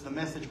around. This is the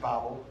Message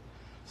Bible.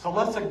 So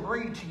let's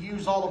agree to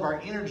use all of our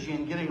energy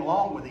in getting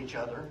along with each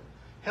other.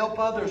 Help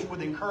others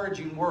with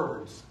encouraging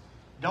words.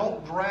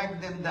 Don't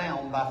drag them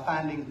down by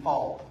finding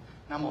fault.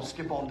 Now I'm going to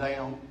skip on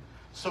down.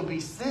 So be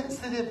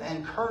sensitive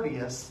and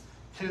courteous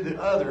to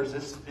the others.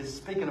 This is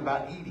speaking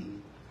about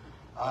eating.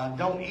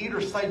 Don't eat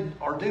or say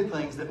or do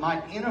things that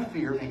might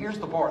interfere. And here's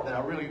the part that I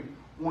really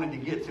wanted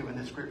to get to in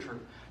this scripture.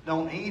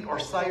 Don't eat or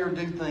say or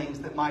do things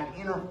that might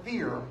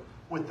interfere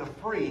with the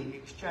free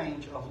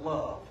exchange of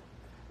love.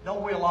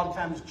 Don't we a lot of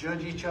times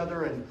judge each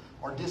other and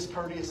are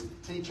discourteous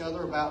to each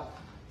other about,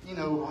 you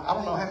know, I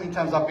don't know how many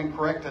times I've been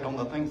corrected on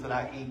the things that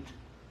I eat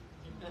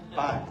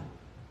by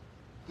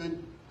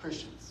good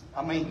Christians.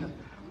 I mean,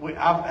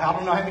 I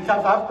don't know how many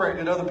times I've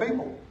corrected other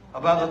people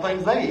about the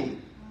things they eat.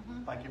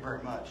 Thank you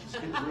very much. It's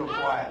getting real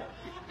quiet.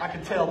 I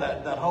can tell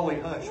that holy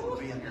hush will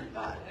be in here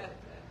tonight.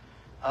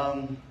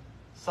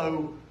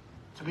 So,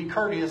 to be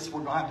courteous,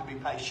 we're going to have to be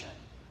patient.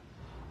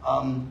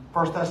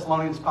 1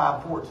 Thessalonians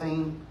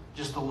 5:14,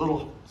 just a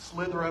little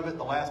slither of it,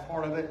 the last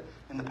part of it,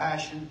 in the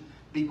Passion.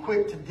 Be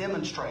quick to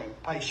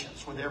demonstrate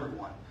patience with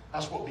everyone.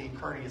 That's what being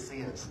courteous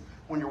is.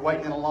 When you're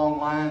waiting in a long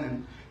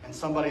line and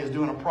somebody is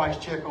doing a price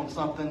check on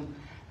something,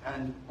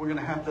 and we're going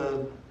to have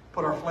to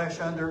put our flesh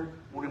under,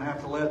 we're going to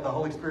have to let the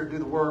Holy Spirit do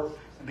the work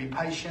and be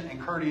patient and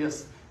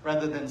courteous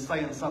rather than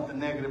saying something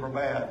negative or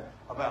bad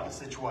about the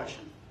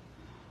situation.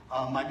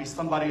 Maybe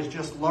somebody is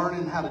just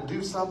learning how to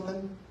do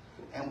something,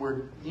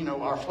 and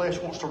our flesh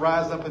wants to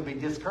rise up and be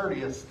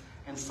discourteous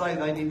and say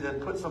they need to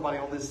put somebody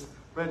on this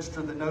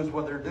register that knows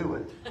what they're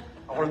doing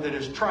or that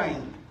is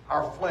trained.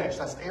 Our flesh,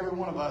 that's every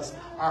one of us,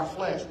 our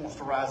flesh wants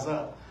to rise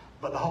up.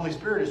 But the Holy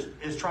Spirit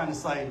is trying to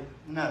say,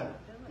 no,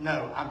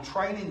 I'm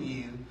training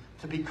you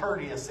to be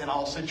courteous in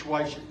all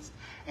situations.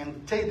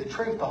 And to tell you the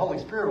truth, the Holy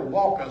Spirit will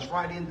walk us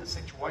right into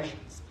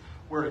situations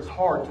where it's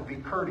hard to be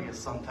courteous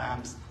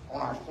sometimes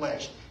on our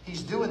flesh.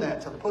 He's doing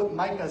that to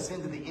make us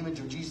into the image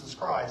of Jesus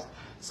Christ.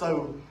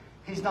 So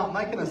He's not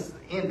making us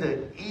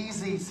into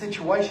easy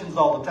situations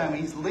all the time.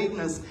 He's leading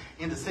us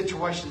into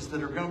situations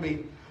that are going to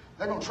be,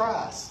 they're going to try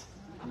us.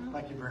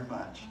 Thank you very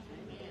much.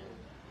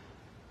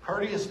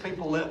 Courteous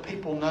people let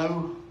people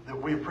know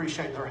that we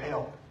appreciate their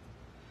help.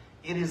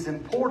 It is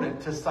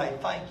important to say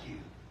thank you.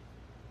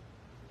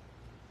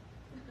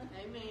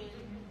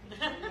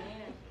 Amen.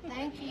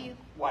 Thank you.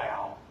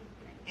 Wow.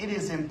 It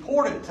is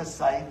important to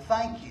say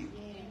thank you.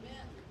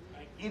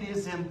 It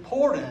is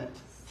important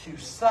to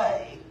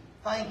say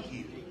thank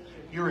you.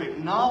 You're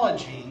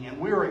acknowledging, and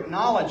we're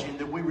acknowledging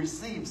that we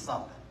received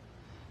something.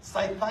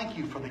 Say thank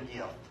you for the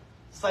gift.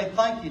 Say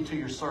thank you to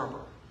your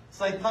server.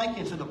 Say thank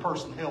you to the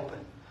person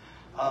helping.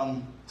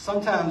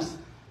 Sometimes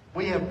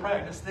we have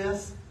practiced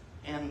this,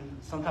 and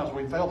sometimes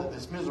we failed at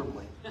this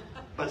miserably.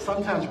 But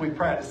sometimes we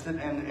practiced it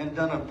and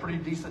done a pretty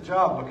decent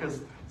job,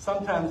 because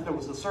sometimes there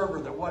was a server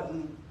that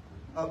wasn't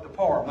up to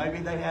par. Maybe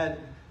they had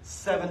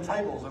 7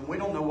 tables, and we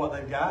don't know what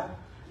they've got.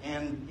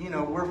 And,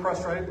 we're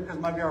frustrated because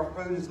maybe our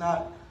food is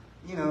not,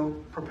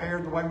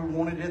 prepared the way we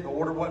wanted it, the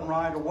order wasn't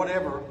right or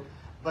whatever.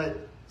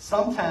 But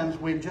sometimes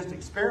we've just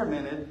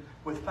experimented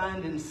with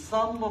finding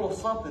some little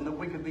something that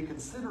we could be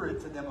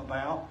considerate to them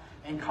about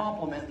and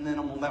complimenting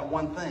them on that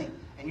one thing.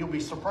 And you'll be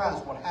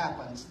surprised what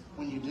happens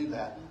when you do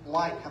that.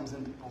 Light comes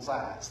in people's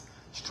eyes.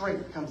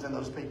 Strength comes in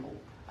those people.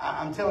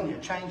 I'm telling you,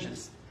 it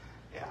changes.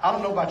 I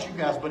don't know about you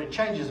guys, but it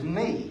changes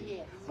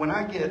me. When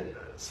I get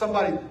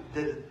somebody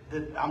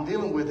that I'm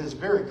dealing with is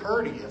very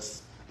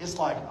courteous, it's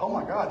like, oh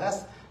my God,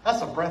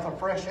 that's a breath of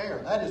fresh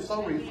air. That is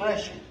so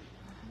refreshing.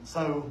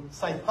 So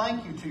say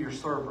thank you to your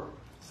server.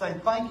 Say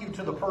thank you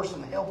to the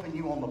person helping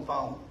you on the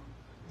phone.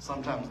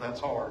 Sometimes that's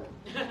hard.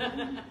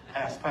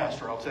 Ask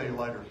Pastor, I'll tell you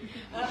later.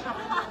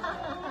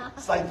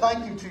 Say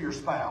thank you to your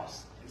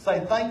spouse.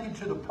 Say thank you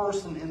to the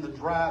person in the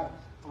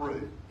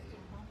drive-thru.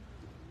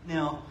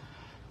 Now,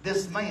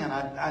 this man,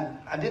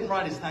 I didn't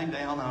write his name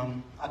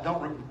down. I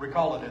don't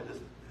recall it at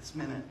this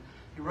minute.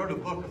 He wrote a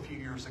book a few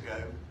years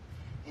ago,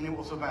 and it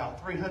was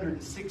about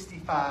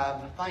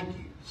 365 thank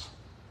yous.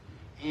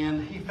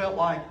 And he felt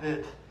like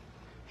that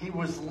he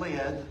was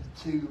led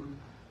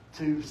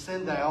to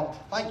send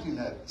out thank you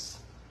notes.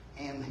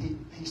 And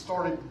he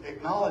started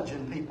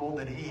acknowledging people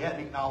that he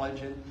hadn't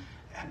acknowledged and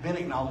had been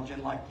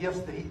acknowledging, like gifts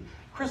that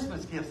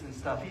Christmas gifts and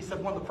stuff. He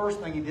said one of the first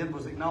things he did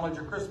was acknowledge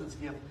a Christmas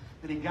gift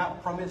that he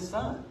got from his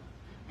son.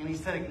 And he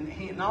said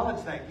he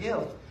acknowledged that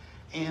gift,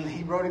 and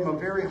he wrote him a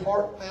very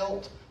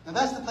heartfelt. Now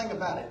that's the thing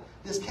about it.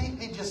 This can't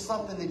be just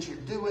something that you're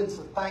doing,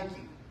 so thank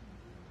you.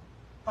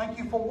 Thank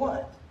you for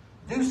what?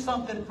 Do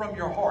something from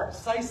your heart.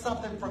 Say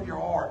something from your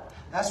heart.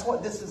 That's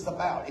what this is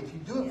about. If you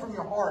do it from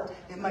your heart,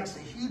 it makes a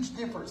huge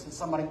difference in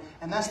somebody.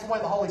 And that's the way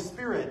the Holy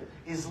Spirit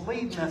is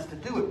leading us to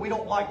do it. We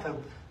don't like to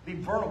be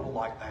vulnerable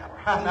like that. Or,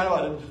 I know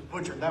I just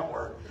butchered that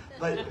word.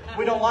 But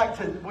we don't like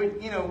to, we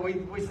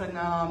say,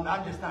 no,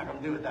 I'm just not going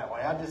to do it that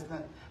way.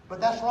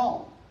 But that's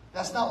wrong.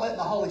 That's not letting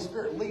the Holy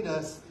Spirit lead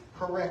us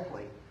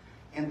correctly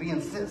and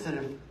being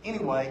sensitive.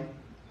 Anyway,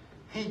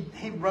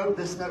 he wrote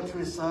this note to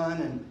his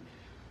son and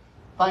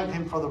thanked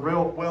him for the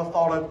real well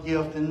thought of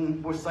gift,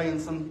 and was saying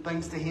some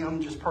things to him,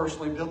 just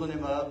personally building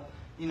him up.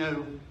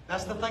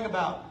 That's the thing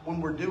about when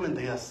we're doing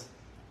this.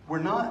 We're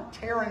not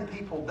tearing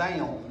people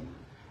down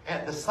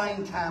at the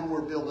same time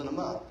we're building them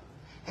up.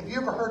 Have you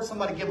ever heard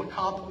somebody give a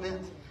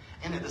compliment,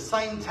 and at the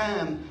same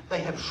time they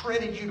have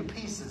shredded you to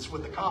pieces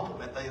with the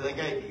compliment they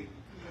gave you?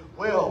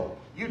 Well,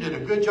 you did a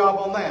good job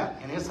on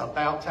that, and it's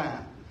about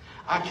time.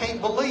 I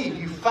can't believe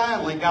you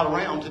finally got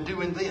around to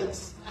doing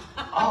this.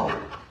 Oh,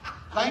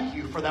 thank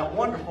you for that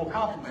wonderful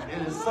compliment.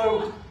 It is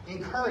so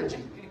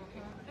encouraging.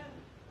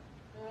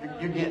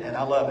 You're getting it.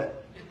 I love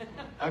it.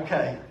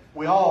 Okay.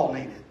 We all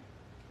need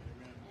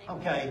it.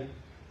 Okay.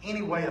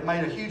 Anyway, it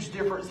made a huge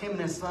difference. Him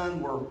and his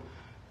son were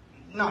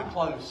not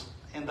close,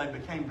 and they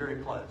became very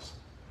close.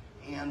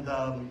 And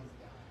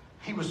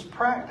he was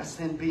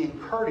practicing being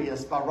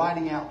courteous by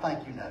writing out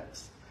thank you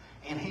notes.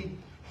 And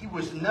he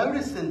was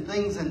noticing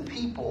things in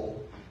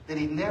people that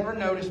he'd never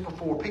noticed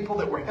before, people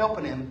that were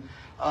helping him.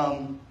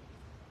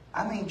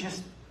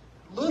 Just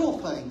little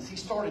things. He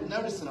started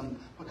noticing them,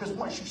 because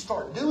once you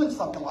start doing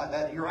something like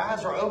that, your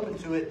eyes are open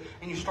to it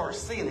and you start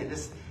seeing it.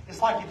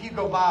 It's like if you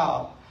go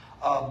buy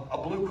a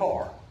blue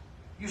car.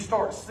 You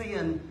start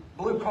seeing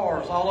blue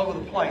cars all over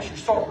the place. You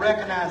start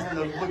recognizing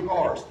those blue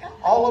cars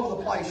all over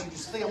the place. You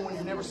just see them when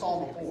you never saw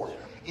them before.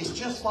 It's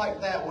just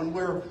like that when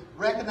we're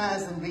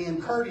recognizing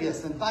being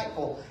courteous and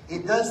thankful.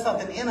 It does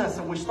something in us,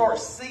 and we start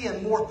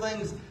seeing more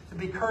things to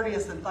be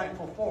courteous and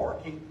thankful for.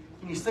 Can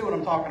you see what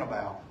I'm talking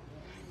about?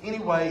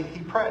 Anyway,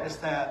 he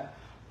practiced that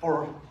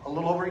for a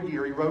little over a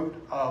year. He wrote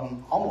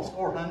almost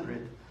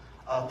 400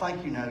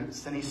 thank you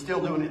notes, and he's still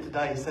doing it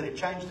today. He said it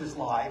changed his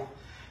life.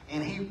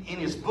 And in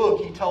his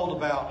book, he told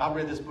about, I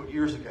read this book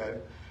years ago,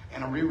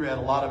 and I reread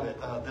a lot of it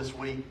this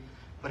week,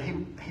 but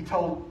he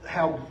told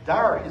how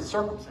dire his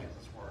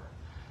circumstances were.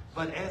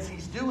 But as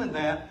he's doing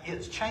that,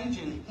 it's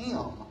changing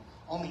him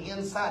on the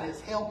inside.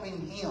 It's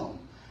helping him,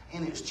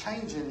 and it's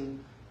changing.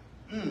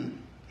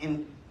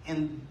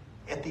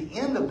 At the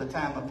end of the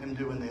time of him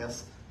doing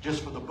this,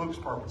 just for the book's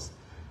purpose,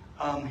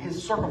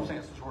 his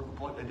circumstances were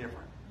completely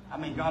different. I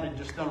mean, God had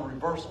just done a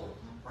reversal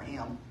for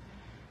him.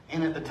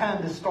 And at the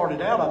time this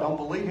started out, I don't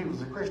believe he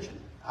was a Christian.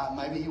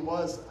 Maybe he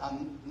was.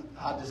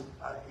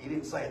 He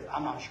didn't say it.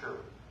 I'm not sure.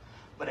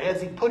 But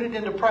as he put it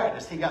into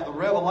practice, he got the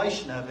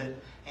revelation of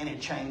it, and it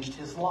changed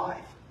his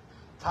life.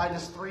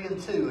 Titus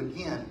 3:2,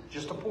 again,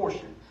 just a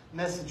portion.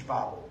 Message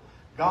Bible.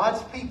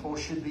 God's people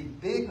should be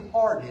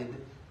big-hearted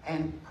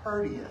and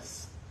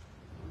courteous.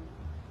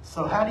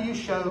 So how do you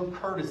show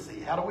courtesy?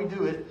 How do we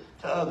do it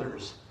to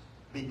others?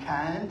 Be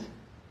kind.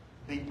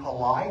 Be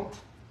polite.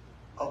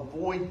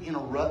 Avoid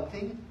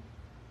interrupting.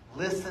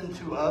 Listen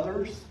to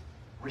others.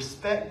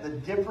 Respect the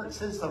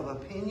differences of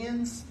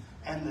opinions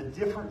and the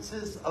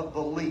differences of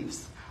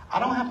beliefs. I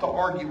don't have to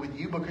argue with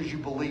you because you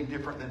believe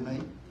different than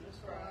me.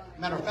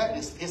 Matter of fact,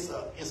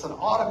 it's an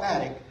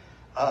automatic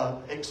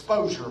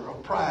exposure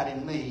of pride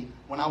in me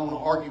when I want to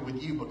argue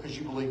with you because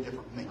you believe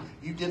different than me.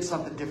 You did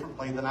something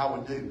differently than I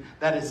would do.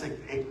 That is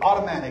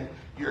automatic.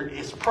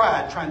 It's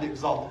pride trying to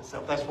exalt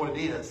itself. That's what it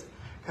is.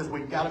 Because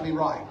we've got to be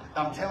right.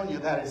 I'm telling you,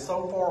 that is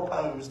so far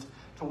opposed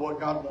to what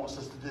God wants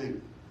us to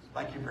do.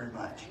 Thank you very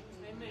much.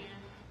 Amen.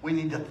 We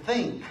need to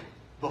think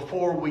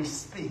before we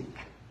speak.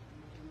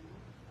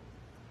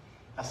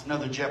 That's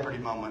another Jeopardy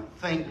moment.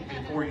 Think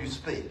before you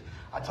speak.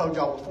 I told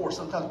y'all before,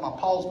 sometimes my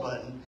pause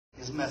button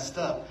is messed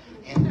up,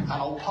 and I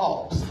don't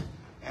pause.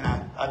 And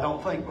I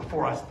don't think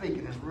before I speak,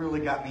 and it's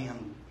really got me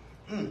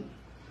in.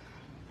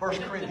 1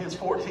 Corinthians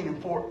 14 and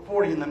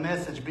 40 in the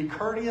Message, be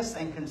courteous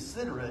and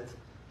considerate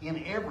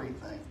in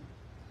everything.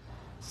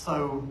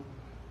 So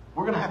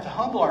we're going to have to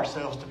humble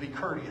ourselves to be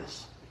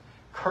courteous.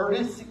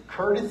 Courteous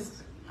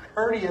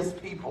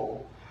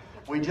people,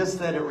 we just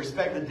said it,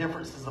 respect the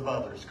differences of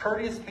others.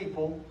 Courteous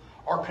people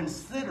are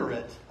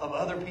considerate of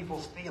other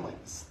people's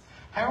feelings.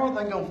 How are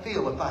they going to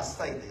feel if I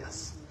say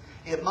this?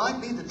 It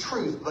might be the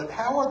truth, but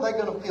how are they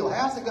going to feel?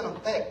 How's it going to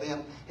affect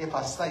them if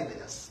I say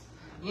this?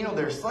 You know,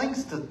 there's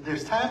times to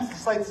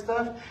say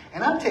stuff,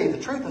 and I tell you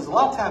the truth is a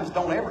lot of times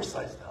don't ever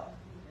say stuff.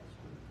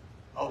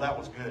 Oh, that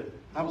was good.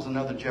 That was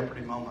another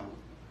Jeopardy moment.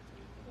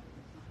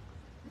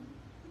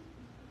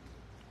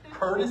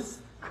 Courtesy.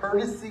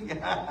 Courtesy.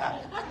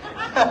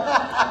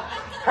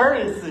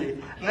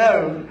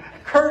 No,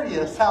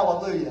 courteous.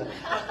 Hallelujah.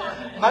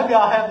 Maybe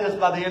I'll have this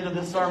by the end of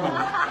this sermon.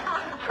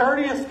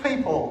 Courteous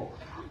people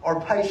are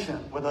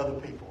patient with other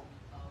people,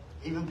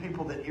 even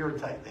people that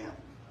irritate them.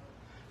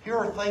 Here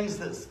are things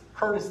that's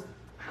courteous.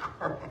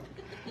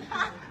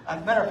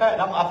 As a matter of fact,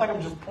 I think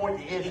I'm just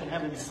pointing the edge and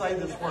having to say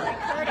this word.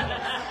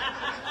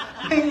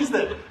 Things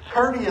that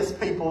courteous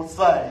people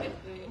say.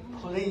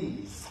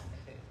 Please.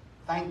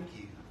 Thank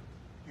you.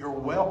 You're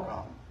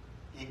welcome.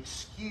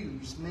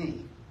 Excuse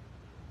me.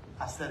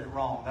 I said it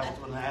wrong. That was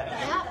when I had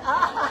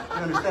to.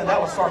 You understand?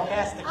 That was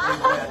sarcastically when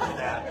I did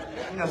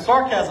that. You know,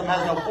 sarcasm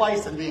has no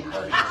place in being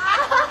courteous.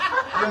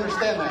 You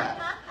understand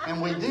that?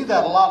 And we do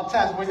that a lot of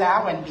times. We say,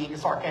 I wasn't being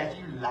sarcastic.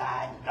 You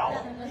lied,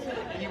 dog.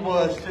 You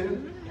was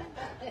too.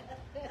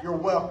 You're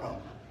welcome.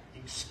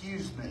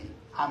 Excuse me.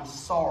 I'm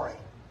sorry.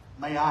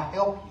 May I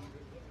help you?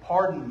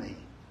 Pardon me.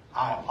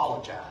 I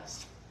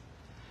apologize.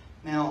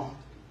 Now,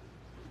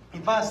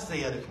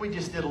 if we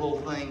just did a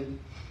little thing,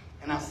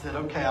 and I said,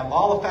 okay, out of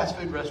all the fast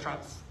food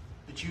restaurants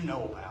that you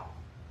know about,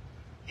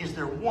 is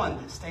there one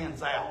that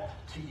stands out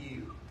to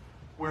you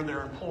where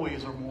their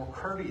employees are more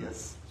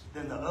courteous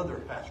than the other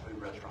fast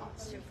food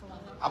restaurants?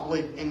 I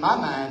believe, in my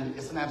mind,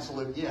 it's an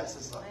absolute yes.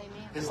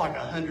 It's like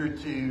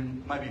 100 to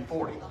maybe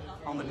 40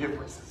 on the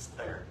differences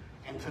there.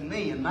 And to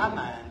me, in my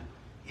mind,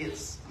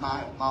 it's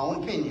my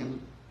own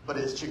opinion, but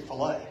it's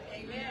Chick-fil-A.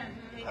 Amen.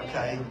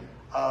 Okay?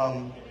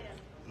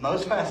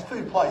 Most fast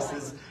food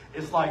places,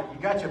 it's like, you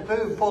got your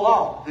food, pull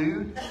off,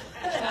 dude.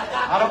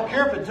 I don't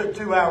care if it took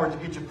 2 hours to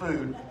get your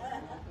food.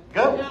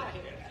 Go.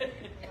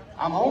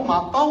 I'm on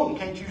my phone,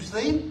 can't you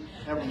see?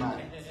 Never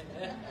mind.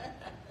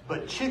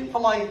 But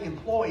Chick-fil-A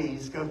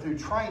employees go through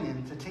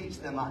training to teach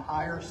them a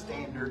higher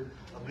standard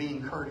of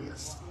being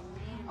courteous.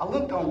 I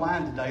looked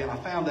online today and I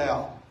found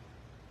out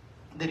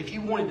that if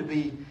you wanted to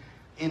be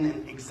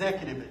an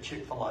executive at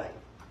Chick-fil-A,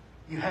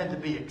 you had to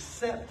be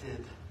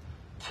accepted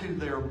to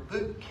their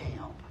boot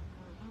camp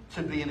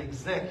to be an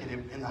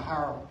executive in the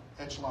higher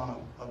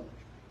echelon of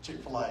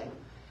Chick-fil-A.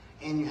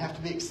 And you have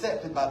to be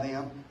accepted by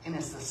them. And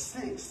it's a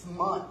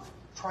 6-month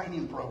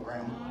training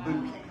program,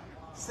 boot camp.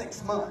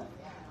 6 months.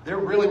 They're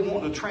really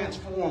wanting to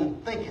transform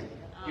thinking.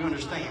 You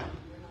understand?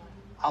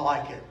 I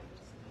like it.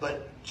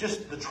 But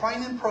just the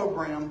training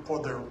program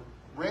for their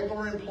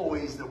regular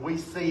employees that we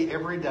see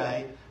every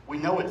day, we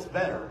know it's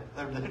better.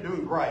 They're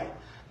doing great.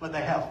 But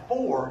they have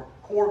 4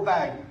 core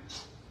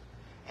values.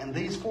 And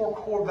these 4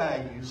 core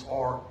values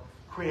are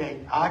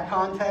create eye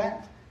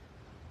contact,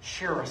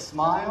 share a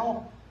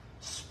smile,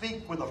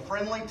 speak with a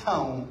friendly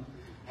tone,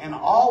 and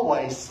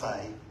always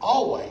say,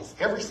 always,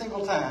 every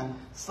single time,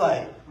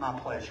 say, my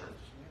pleasure.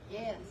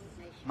 Yes.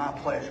 My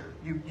pleasure.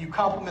 You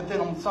compliment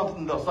them on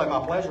something, they'll say,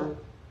 my pleasure.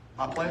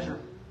 My pleasure.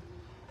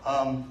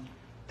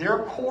 Their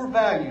core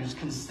values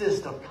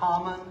consist of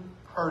common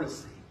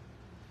courtesy.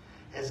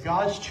 As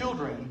God's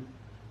children,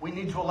 we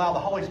need to allow the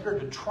Holy Spirit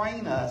to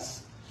train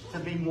us to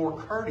be more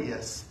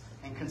courteous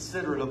and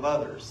considerate of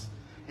others.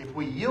 If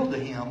we yield to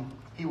Him,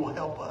 He will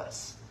help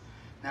us.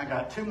 Now, I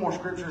got 2 more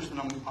scriptures, and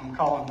I'm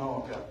calling,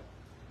 no, I've got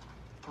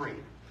 3.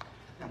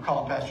 I'm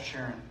calling Pastor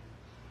Sharon.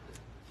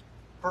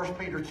 1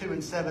 Peter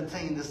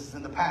 2:17, this is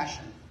in the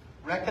Passion.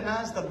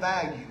 Recognize the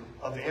value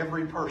of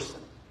every person.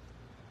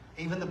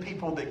 Even the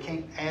people that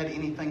can't add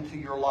anything to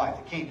your life,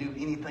 that can't do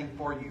anything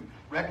for you.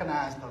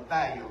 Recognize the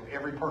value of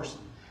every person.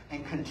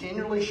 And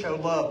continually show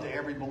love to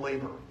every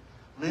believer.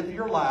 Live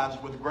your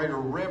lives with greater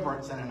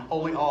reverence and in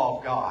holy awe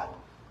of God.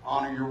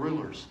 Honor your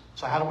rulers.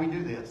 So how do we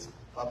do this?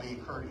 By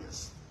being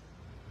courteous.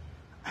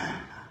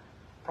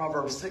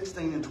 Proverbs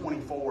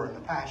 16:24 in the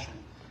Passion.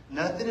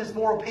 Nothing is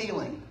more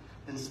appealing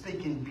than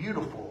speaking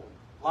beautiful,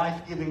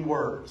 life-giving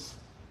words.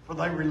 For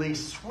they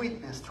release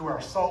sweetness to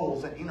our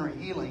souls and inner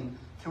healing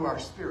to our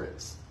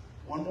spirits.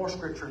 One more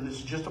scripture, and this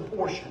is just a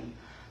portion.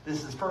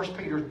 This is 1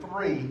 Peter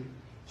 3,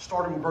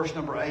 starting with verse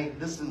number 8.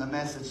 This is in the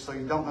Message, so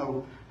you don't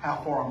know how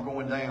far I'm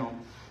going down.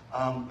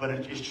 But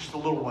it's just a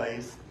little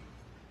ways.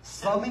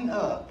 Summing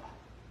up,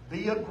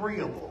 be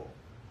agreeable,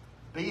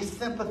 be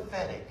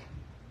sympathetic,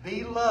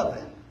 be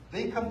loving,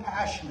 be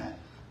compassionate,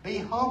 be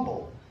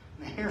humble.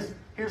 And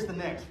here's the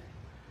next.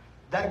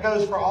 That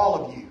goes for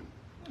all of you.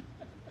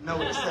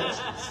 No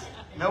exceptions.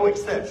 No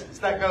exceptions.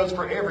 That goes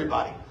for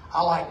everybody.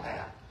 I like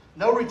that.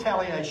 No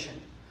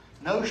retaliation.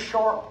 No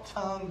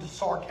sharp-tongued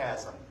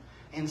sarcasm.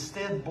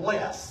 Instead,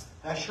 bless.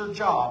 That's your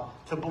job,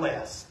 to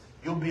bless.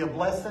 You'll be a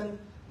blessing, and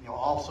you'll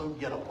also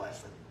get a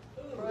blessing.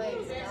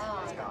 Praise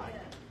God. Praise God.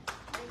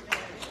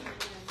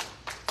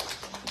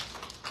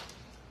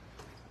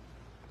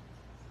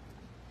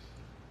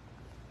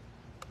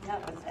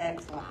 That was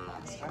excellent,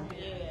 Pastor.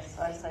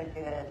 So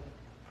good.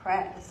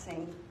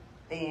 Practicing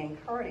being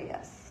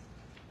courteous.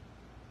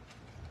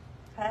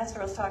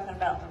 Pastor was talking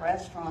about the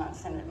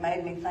restaurants, and it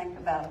made me think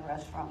about a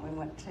restaurant we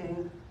went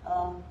to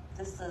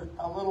just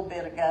a little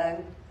bit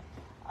ago.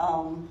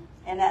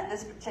 And at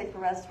this particular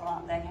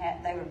restaurant,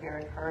 they were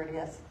very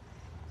courteous.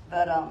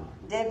 But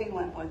Debbie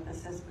went with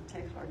us this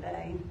particular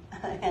day,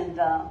 and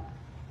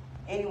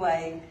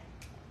anyway,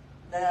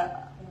 the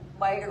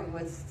waiter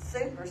was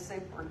super,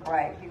 super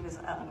great. He was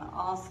an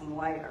awesome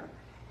waiter.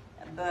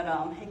 But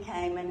he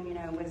came and,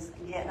 was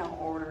getting an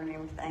order and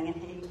everything.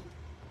 And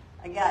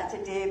I got to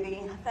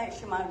Debbie. I think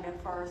she might have been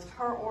first.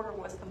 Her order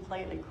was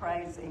completely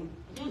crazy.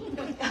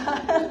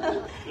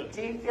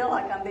 Do you feel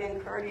like I'm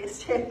being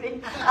courteous,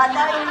 Debbie? I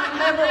know you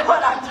remember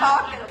what I'm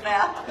talking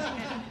about.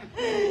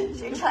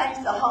 She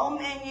changed the whole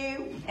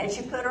menu, and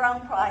she put her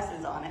own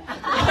prices on it.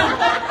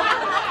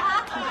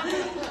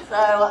 So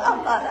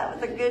I thought that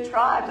was a good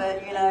try, but,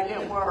 it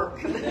didn't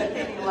work. But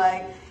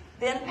anyway,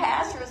 then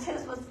Pastor's,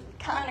 his was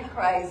kind of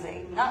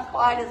crazy. Not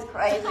quite as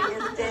crazy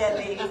as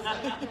Debbie's.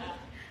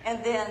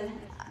 And then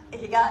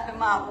he got to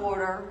my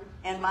order,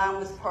 and mine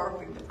was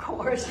perfect, of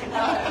course,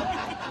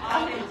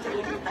 I didn't do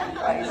anything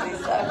crazy,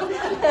 so.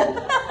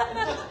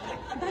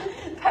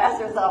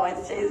 Pastors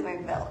always tease me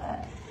about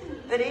that.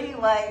 But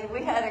anyway,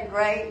 we had a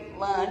great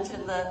lunch,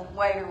 and the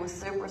waiter was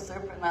super,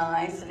 super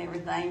nice and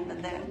everything.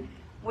 But then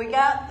we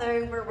got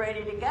through, we're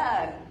ready to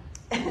go.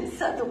 And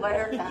so the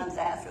waiter comes,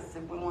 asks us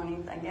if we want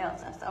anything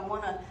else. I said, I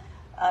want a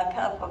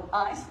cup of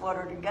ice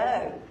water to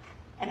go.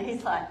 And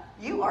he's like,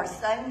 you are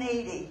so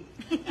needy.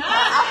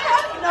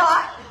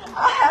 I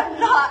have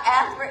not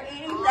asked for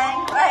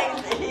anything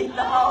crazy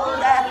the whole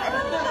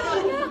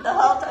day. The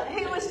whole time.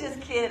 He was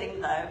just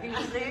kidding, though. He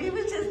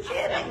was just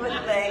kidding with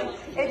me.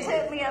 It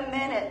took me a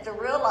minute to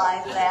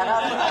realize that.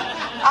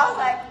 I was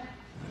like,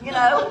 who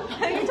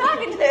are you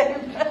talking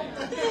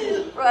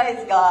to?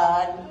 Praise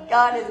God.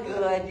 God is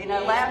good.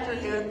 Laughter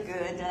doeth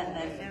good, doesn't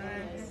it?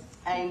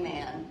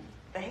 Amen.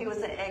 But he was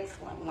an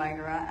excellent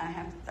waiter. I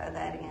have to throw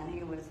that in.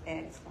 He was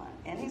excellent.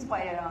 And he's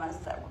waited on us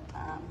several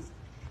times.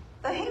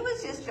 But he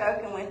was just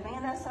joking with me,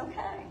 and that's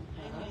okay.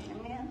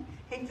 Amen.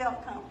 He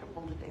felt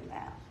comfortable to do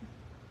that.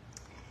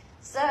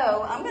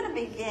 So I'm going to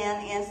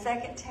begin in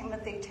 2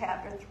 Timothy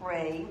chapter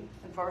 3,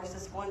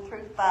 verses 1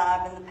 through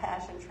 5 in the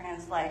Passion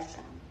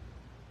Translation.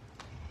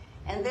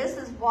 And this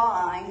is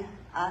why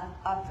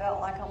I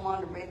felt like I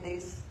wanted to read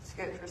these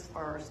scriptures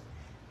first.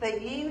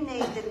 But you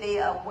need to be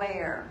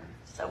aware.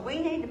 So we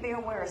need to be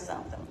aware of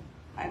something.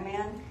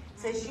 Amen? It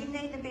says you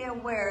need to be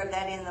aware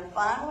that in the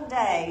final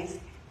days,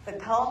 the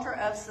culture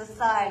of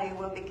society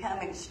will become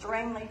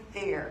extremely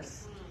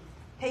fierce.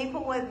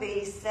 People will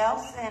be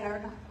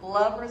self-centered,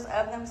 lovers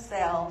of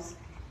themselves,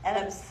 and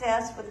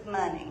obsessed with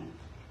money.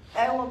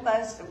 They will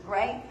boast of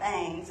great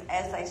things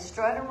as they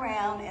strut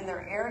around in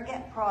their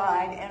arrogant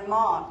pride and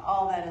mock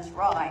all that is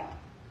right.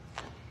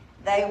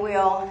 They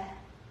will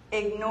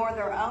ignore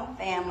their own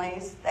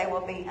families. They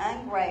will be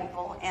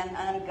ungrateful and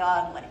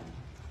ungodly.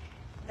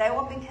 They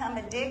will become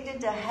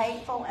addicted to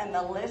hateful and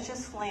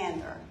malicious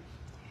slander.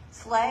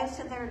 Slaves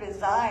to their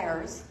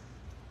desires,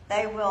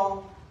 they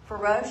will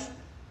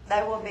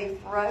be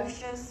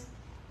ferocious,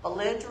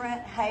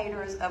 belligerent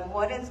haters of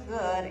what is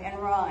good and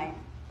right.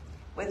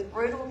 With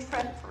brutal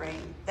treachery,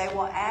 they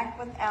will act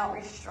without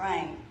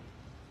restraint,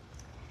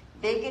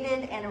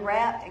 bigoted and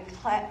wrapped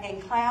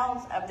in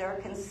clouds of their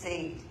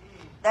conceit.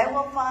 They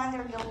will find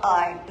their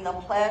delight in the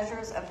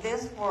pleasures of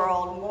this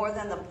world more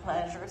than the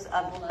pleasures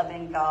of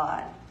loving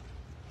God.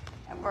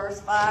 And verse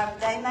 5,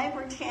 they may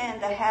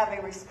pretend to have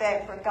a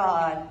respect for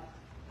God,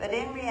 but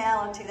in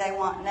reality they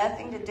want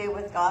nothing to do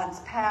with God's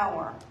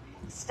power.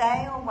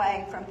 Stay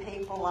away from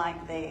people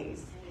like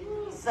these.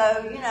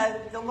 So,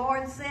 the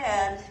Lord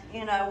said,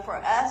 for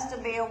us to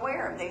be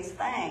aware of these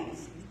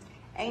things.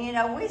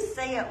 And, we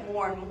see it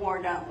more and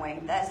more, don't we?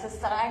 That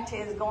society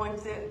is going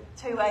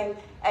to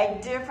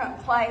a different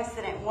place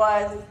than it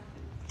was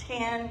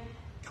 10,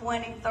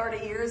 20,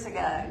 30 years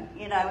ago.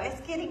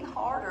 It's getting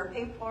harder.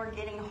 People are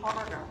getting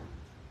harder.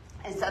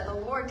 And so the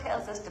Lord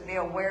tells us to be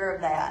aware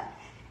of that.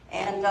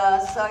 And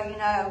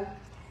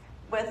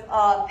with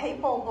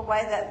people, the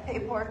way that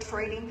people are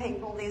treating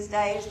people these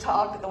days,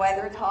 the way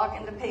they're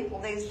talking to people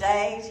these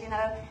days,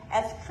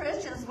 as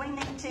Christians, we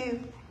need to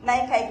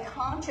make a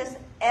conscious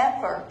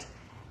effort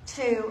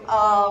to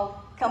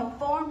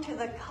conform to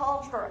the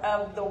culture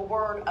of the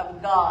Word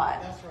of God.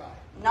 That's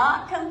right.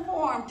 Not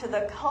conform to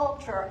the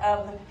culture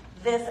of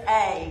this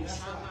age.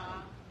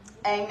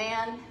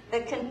 Amen.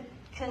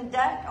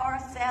 Conduct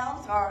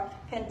ourselves,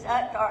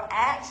 conduct our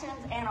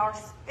actions and our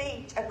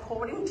speech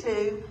according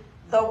to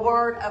the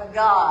Word of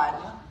God.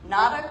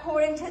 Not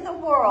according to the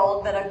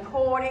world, but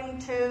according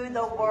to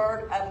the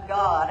Word of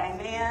God.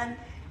 Amen.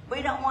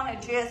 We don't want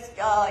to just,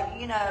 do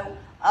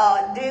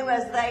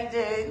as they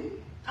do,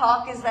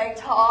 talk as they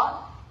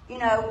talk.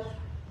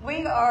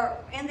 We are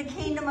in the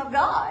kingdom of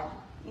God.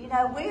 We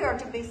are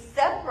to be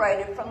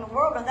separated from the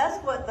world. And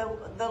that's what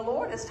the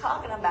Lord is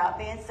talking about,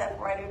 being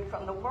separated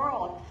from the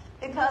world.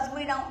 Because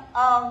we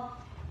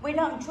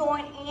don't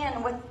join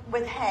in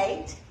with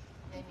hate.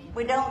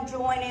 We don't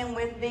join in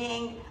with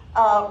being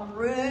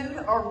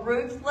rude or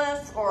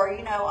ruthless or,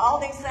 all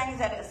these things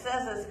that it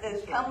says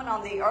is coming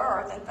on the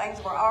earth and things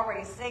we're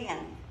already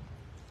seeing.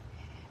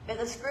 But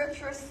the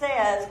scripture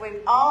says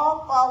we've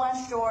all fallen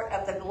short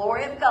of the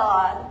glory of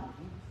God.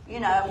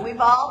 We've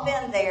all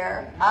been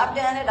there. I've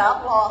done it.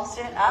 I've lost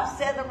it. I've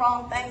said the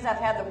wrong things. I've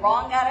had the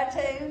wrong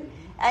attitude.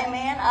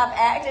 Amen. I've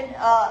acted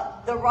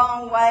the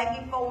wrong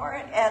way before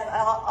it, as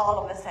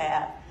all of us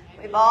have.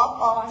 We've all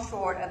fallen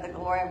short of the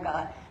glory of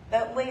God.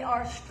 But we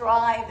are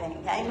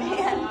striving.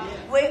 Amen.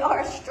 We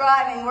are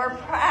striving. We're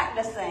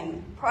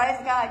practicing. Praise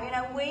God.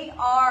 We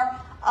are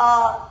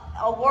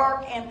a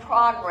work in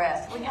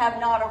progress. We have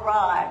not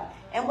arrived.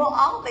 And we'll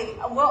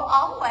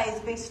always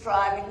be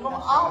striving. We'll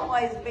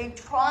always be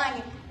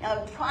trying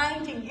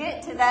to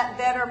get to that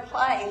better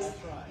place,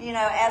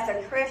 as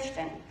a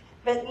Christian.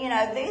 But,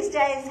 these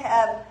days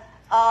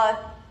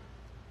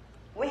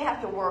we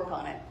have to work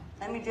on it.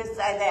 Let me just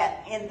say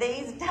that. In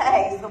these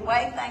days, the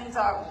way things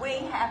are, we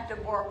have to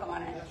work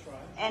on it. That's right.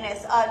 And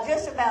it's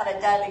just about a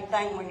daily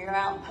thing when you're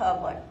out in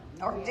public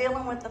or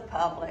dealing with the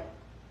public.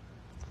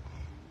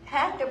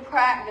 Have to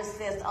practice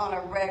this on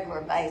a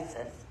regular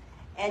basis.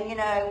 And,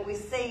 we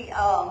see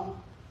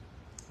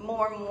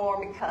more and more,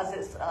 because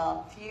it's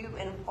few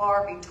and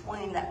far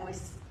between, that we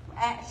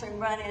actually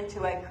run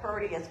into a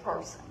courteous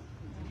person.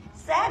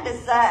 Sad to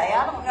say,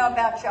 I don't know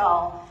about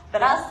y'all,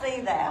 but I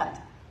see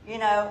that.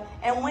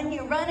 And when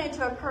you run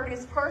into a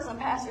courteous person,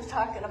 Pastor's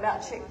talking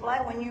about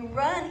Chick-fil-A, when you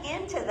run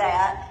into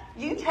that,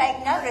 you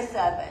take notice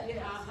of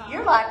it.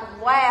 You're like,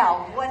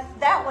 wow,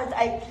 that was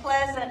a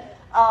pleasant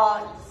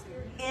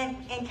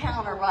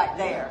encounter right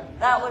there.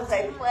 That was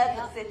a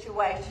pleasant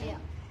situation.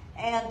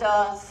 And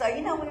so,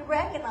 we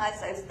recognize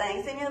those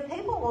things, and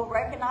people will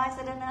recognize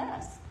it in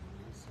us.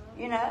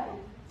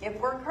 If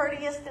we're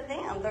courteous to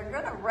them, they're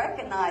going to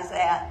recognize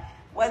that.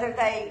 Whether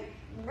they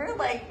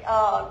really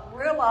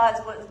realize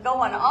what's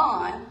going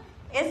on,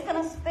 it's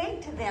going to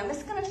speak to them.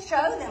 It's going to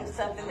show them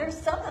something. There's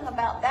something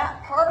about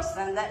that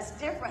person that's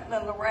different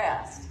than the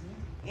rest,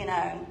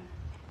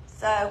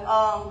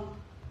 So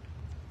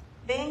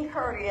being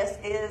courteous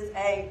is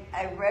a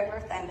regular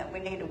thing that we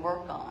need to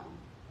work on.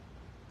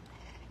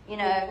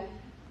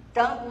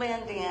 Don't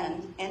blend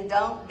in and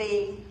don't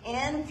be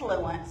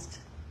influenced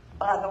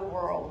by the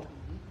world.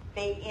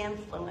 Be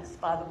influenced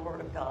by the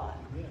Word of God.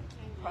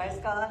 Praise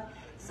God.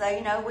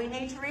 So, we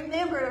need to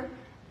remember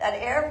that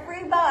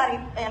everybody,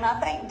 and I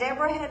think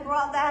Deborah had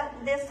brought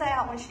this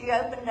out when she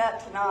opened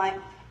up tonight,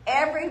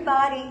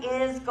 everybody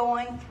is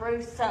going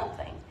through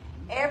something.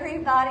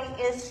 Everybody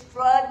is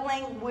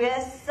struggling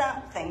with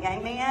something.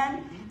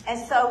 Amen?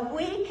 And so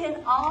we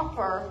can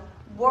offer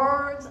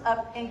words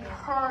of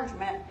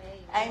encouragement.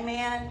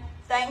 Amen?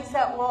 Things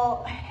that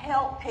will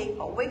help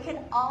people. We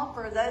can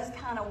offer those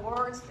kind of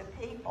words to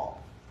people.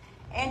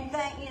 And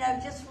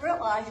just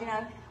realize,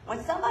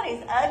 When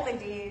somebody's ugly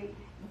to you,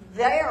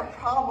 they're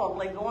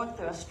probably going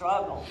through a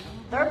struggle.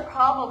 They're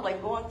probably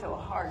going through a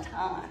hard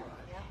time.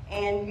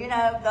 And, you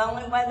know, the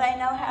only way they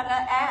know how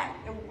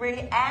to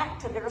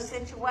react to their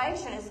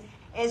situation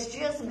is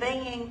just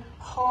being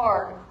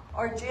hard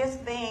or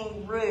just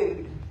being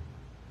rude.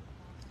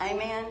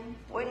 Amen?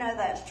 We know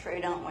that's true,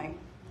 don't we?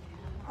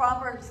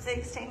 Proverbs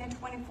 16 and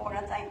 24,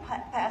 and I think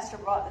Pastor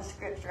brought the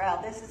scripture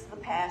out. This is the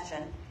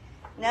Passion.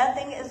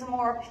 Nothing is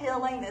more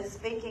appealing than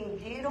speaking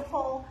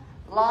beautiful,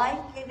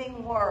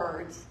 life-giving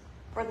words,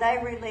 for they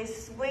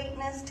release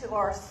sweetness to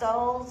our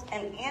souls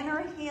and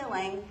inner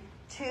healing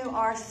to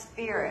our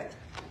spirit.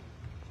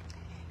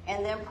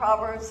 And then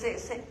Proverbs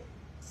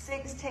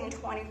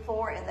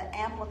 16:24 in the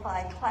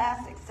Amplified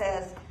Classic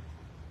says,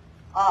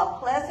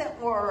 pleasant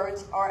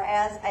words are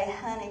as a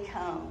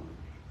honeycomb,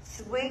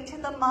 sweet to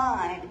the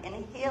mind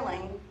and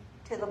healing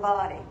to the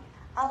body.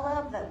 I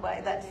love the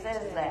way that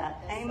says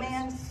that.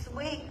 Amen.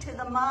 Sweet to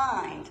the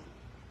mind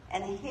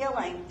and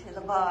healing to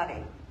the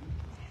body.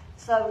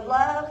 So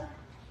love,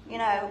 you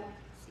know,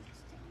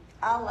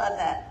 I love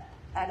that.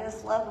 I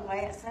just love the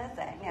way it says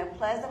that. You know,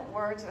 pleasant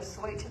words are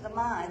sweet to the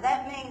mind.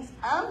 That means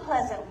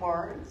unpleasant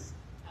words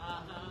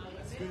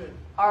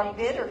are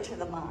bitter to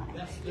the mind,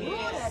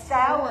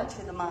 sour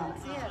to the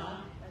mind.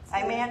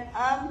 Amen.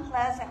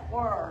 Unpleasant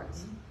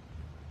words.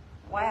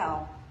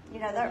 Wow. You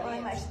know, that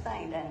really makes you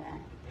think, doesn't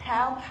it?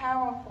 How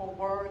powerful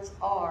words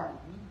are,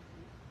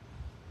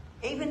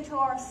 even to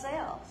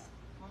ourselves.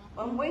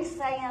 When we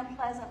say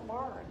unpleasant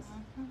words,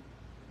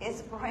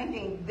 it's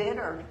bringing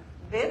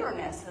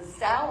bitterness and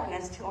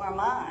sourness to our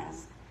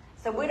minds.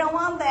 So we don't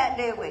want that,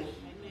 do we?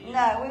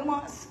 No, we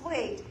want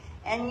sweet.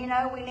 And, you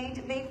know, we need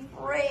to be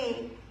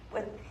free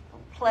with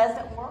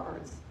pleasant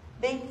words.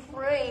 Be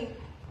free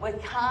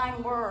with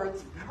kind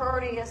words,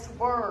 courteous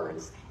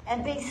words,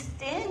 and be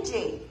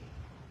stingy.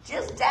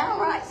 Just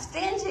downright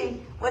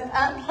stingy with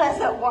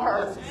unpleasant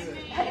words.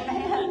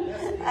 Amen.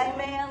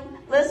 Amen.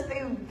 Let's be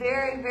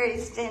very, very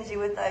stingy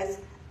with those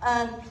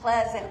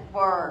unpleasant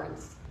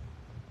words.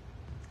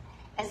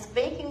 And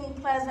speaking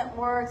pleasant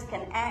words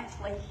can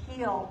actually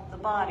heal the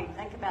body.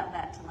 Think about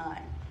that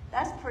tonight.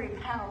 That's pretty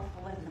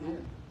powerful, isn't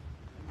it?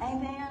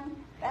 Amen.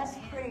 That's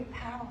pretty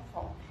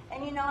powerful.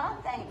 And you know, I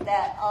think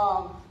that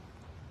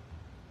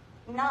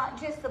not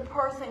just the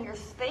person you're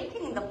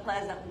speaking the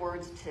pleasant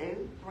words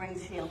to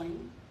brings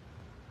healing.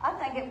 I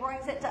think it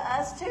brings it to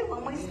us too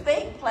when we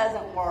speak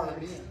pleasant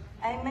words.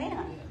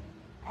 Amen.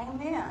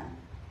 Amen.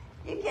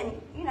 You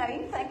can, you know,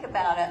 you think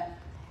about it.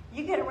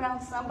 You get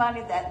around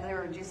somebody that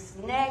they're just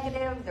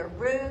negative, they're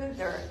rude,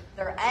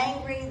 they're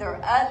angry,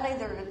 they're ugly,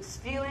 they're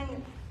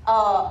spewing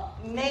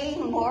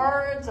mean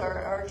words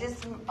or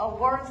just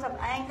words of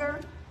anger.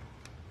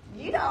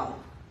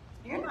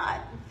 You're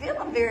not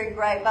feeling very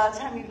great by the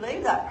time you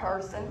leave that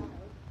person.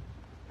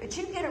 But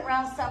you get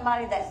around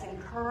somebody that's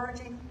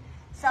encouraging,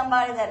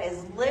 somebody that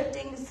is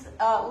lifting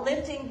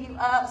you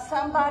up,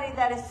 somebody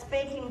that is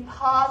speaking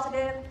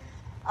positive,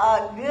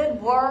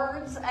 good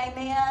words,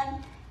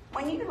 amen.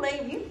 When you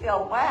leave, you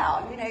feel,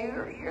 wow, you know,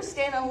 you're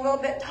standing a little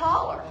bit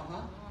taller.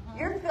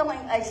 You're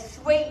feeling a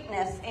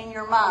sweetness in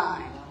your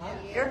mind.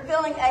 You're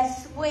feeling a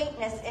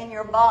sweetness in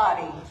your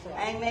body,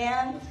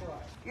 amen.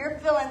 You're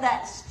feeling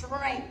that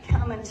strength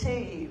coming to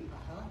you.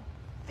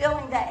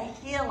 Feeling that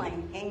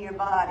healing in your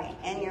body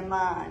and your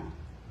mind.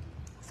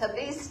 So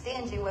be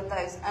stingy with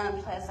those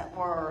unpleasant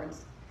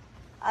words.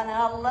 And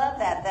I love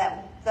that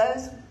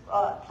those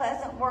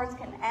pleasant words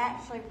can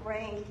actually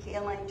bring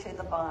healing to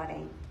the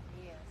body.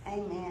 Yes.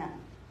 Amen.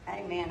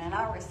 Amen. And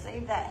I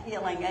receive that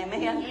healing.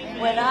 Amen. Amen.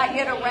 When I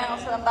get around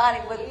somebody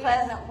with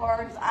pleasant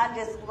words, I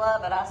just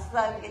love it. I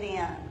soak it in.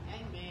 Amen.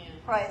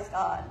 Praise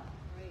God.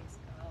 Praise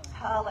God.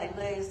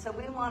 Hallelujah. So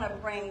we want to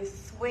bring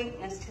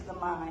sweetness to the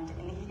mind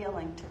and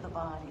healing to the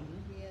body.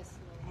 Yes,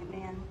 Lord.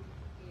 Amen.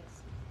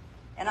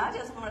 And I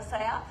just want to say,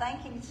 I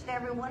thank each and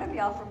every one of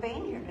y'all for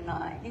being here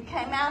tonight. You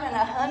came out in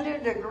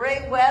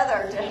 100-degree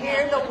weather to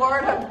hear the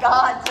Word of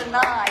God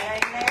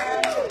tonight.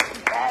 Amen.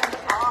 That's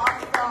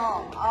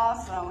awesome.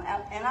 Awesome.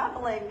 And I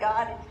believe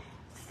God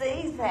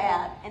sees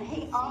that and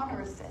He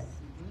honors it.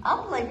 I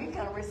believe you're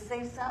going to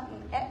receive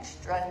something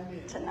extra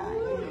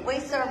tonight. We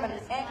serve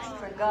an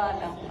extra God,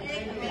 don't we?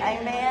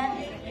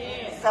 Amen.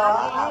 So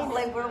I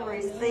believe we're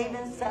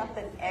receiving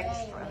something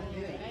extra.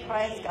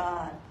 Praise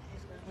God.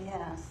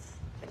 Yes.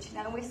 But you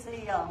know, we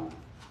see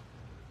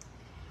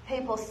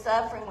people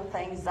suffering with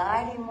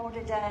anxiety more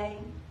today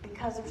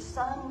because there's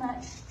so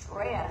much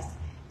stress.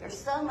 There's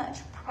so much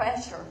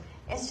pressure.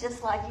 It's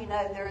just like, you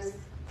know, there's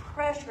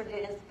pressure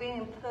that is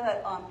being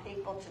put on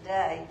people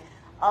today.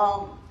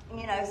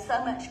 You know,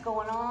 so much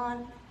going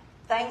on.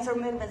 Things are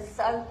moving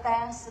so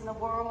fast in the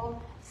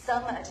world.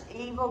 So much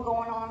evil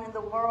going on in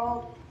the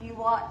world. You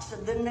watch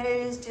the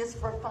news just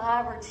for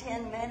 5 or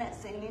 10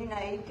 minutes and, you know,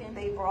 you can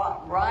be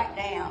brought right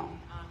down.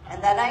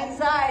 And that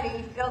anxiety,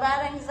 you feel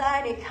that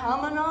anxiety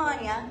coming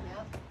on you.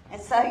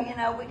 And so,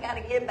 we got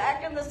to get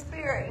back in the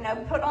spirit,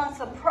 put on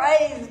some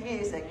praise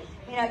music.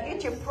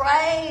 Get your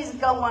praise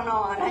going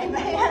on,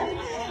 amen?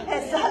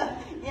 And so,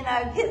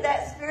 get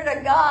that Spirit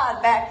of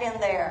God back in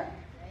there.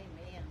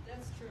 Amen.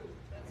 That's true.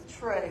 That's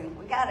True.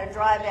 We got to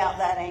drive out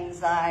that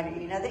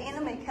anxiety. The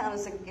enemy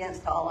comes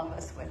against all of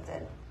us with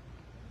it.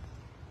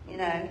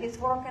 He's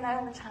working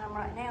overtime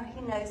right now. He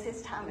knows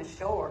his time is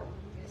short.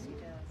 Yes, he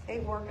does.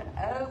 He's working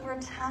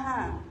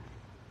overtime.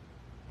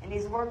 And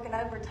he's working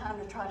overtime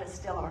to try to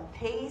steal our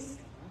peace,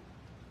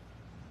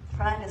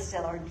 trying to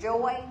steal our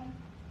joy.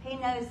 He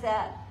knows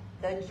that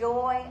the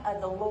joy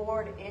of the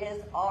Lord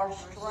is our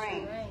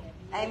strength.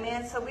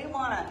 Amen. So we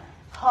want to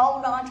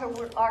hold on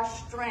to our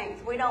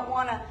strength. We don't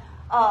want to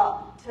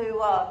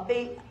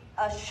be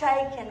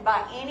shaken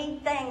by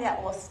anything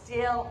that will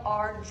steal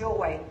our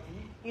joy.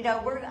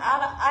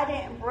 I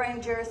didn't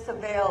bring Jerry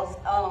Savell's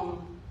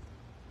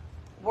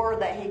word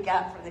that he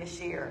got for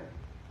this year.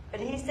 But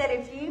he said,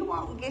 if you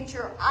won't get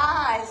your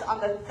eyes on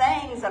the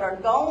things that are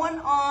going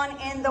on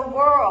in the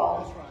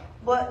world,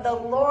 what the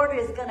Lord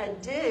is going to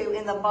do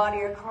in the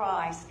body of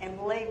Christ, and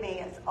believe me,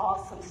 it's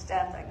awesome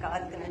stuff that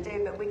God's going to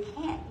do, but we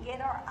can't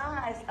get our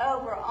eyes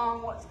over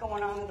on what's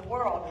going on in the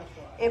world.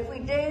 If we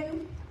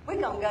do,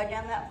 we're going to go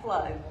down that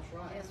flow.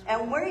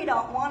 And we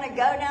don't want to go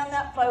down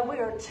that flow. We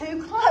are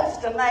too close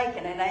to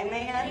making it,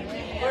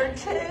 amen? We're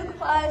too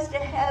close to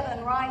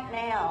heaven right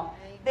now,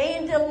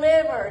 being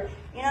delivered.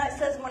 It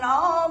says when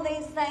all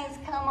these things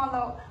come on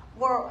the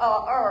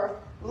earth,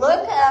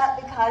 look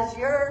up because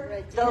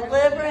your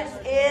deliverance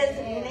is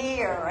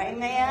near.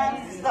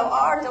 Amen? So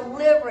our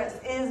deliverance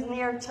is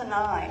near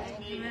tonight.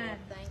 Amen.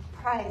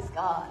 Praise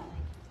God.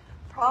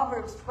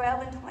 Proverbs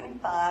 12 and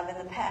 25 in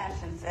the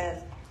Passion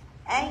says,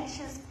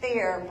 anxious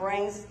fear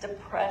brings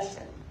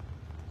depression,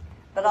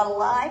 but a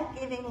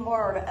life-giving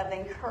word of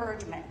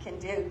encouragement can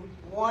do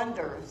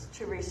wonders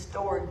to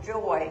restore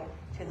joy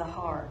to the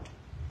heart.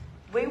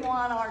 We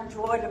want our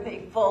joy to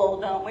be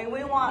full, don't we?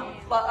 We want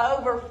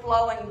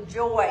overflowing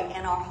joy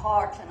in our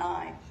heart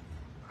tonight.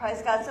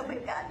 Praise God. So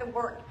we've got to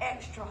work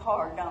extra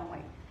hard, don't we?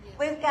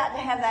 We've got to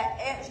have that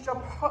extra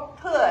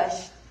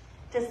push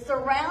to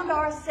surround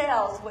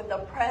ourselves with the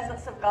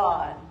presence of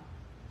God.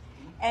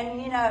 And,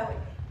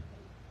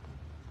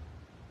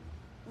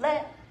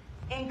 let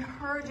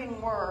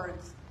encouraging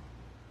words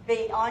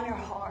be on your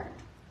heart.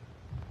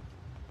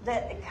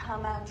 Let it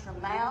come out your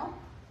mouth.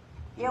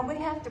 We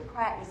have to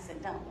practice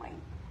it, don't we?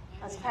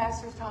 As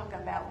Pastor's talking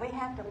about, we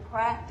have to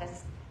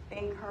practice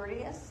being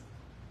courteous.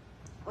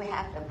 We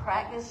have to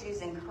practice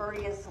using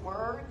courteous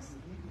words.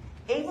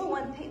 Even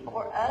when people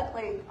are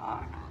ugly,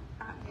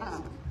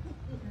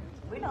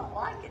 we don't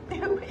like it,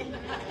 do we?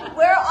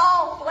 We're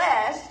all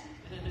flesh.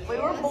 We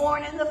were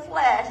born in the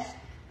flesh,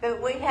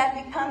 but we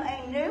have become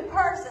a new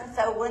person.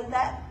 So when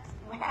that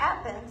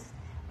happens,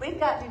 we've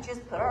got to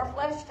just put our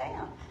flesh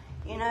down.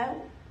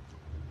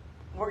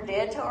 We're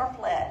dead to our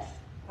flesh.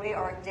 We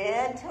are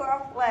dead to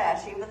our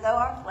flesh. Even though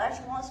our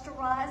flesh wants to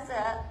rise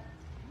up,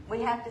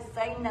 we have to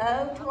say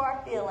no to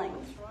our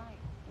feelings,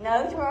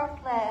 no to our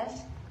flesh,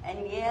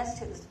 and yes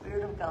to the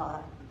Spirit of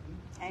God.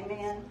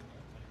 Amen.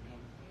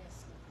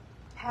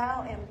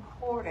 How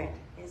important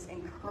is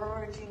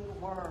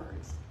encouraging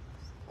words?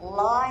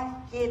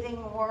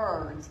 Life-giving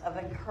words of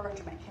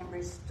encouragement can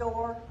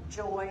restore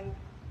joy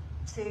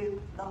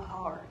to the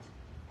heart.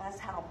 That's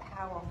how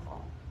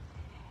powerful.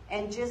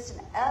 And just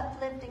an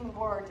uplifting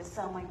word to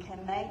someone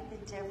can make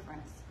the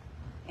difference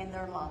in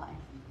their life.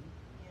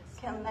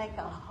 Can make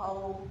a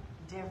whole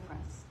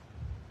difference.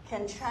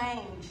 Can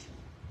change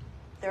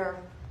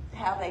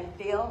how they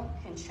feel.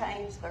 Can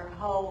change their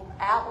whole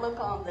outlook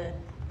on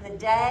the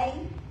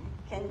day.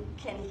 Can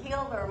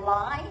heal their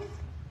life.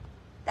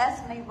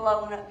 That's me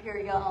blowing up here,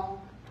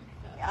 y'all.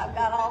 I've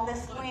got all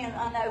this wind.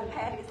 I know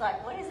Patty's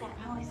like, what is that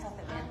noise up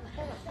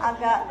there? I've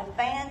got the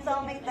fans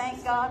on me,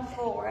 thank God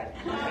for it.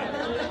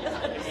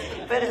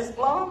 But it's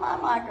blowing my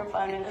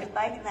microphone and it's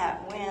making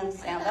that wind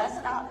sound.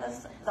 That's not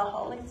the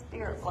Holy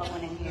Spirit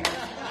blowing in here.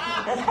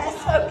 But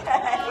that's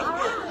okay.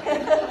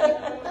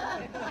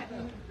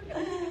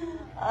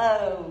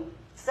 Oh,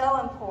 so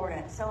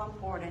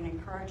important,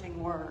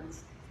 encouraging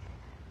words.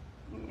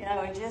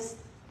 Just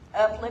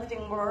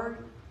uplifting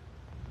word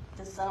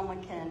to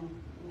someone can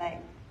make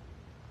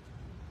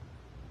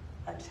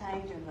a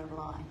change in their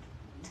life.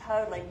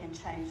 Totally can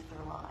change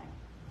their life.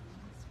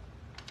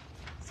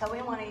 So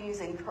we want to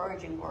use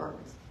encouraging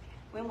words.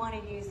 We want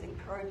to use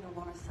encouraging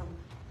words so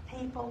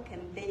people can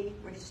be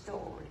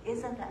restored.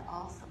 Isn't that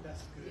awesome?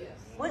 That's good. Yes.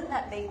 Wouldn't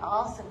that be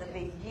awesome to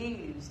be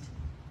used?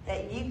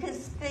 That you could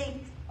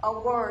speak a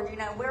word.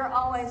 We're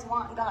always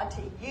wanting God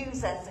to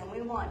use us, and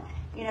we want,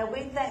 we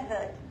think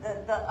that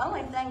the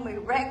only thing we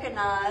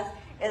recognize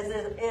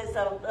is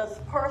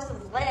a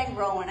person's leg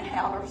growing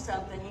out or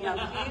something,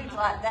 huge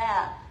like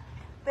that.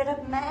 But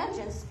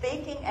imagine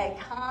speaking a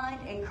kind,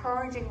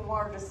 encouraging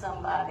word to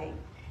somebody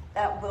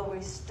that will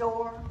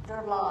restore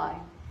their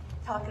life.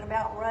 Talking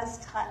about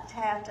Russ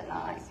Taft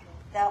tonight,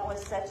 that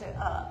was such an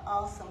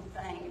awesome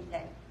thing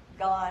that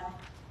God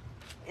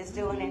is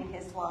doing in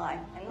his life.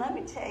 And let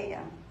me tell you,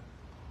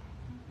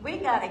 We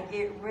got to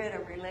get rid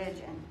of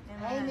religion.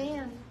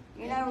 Amen.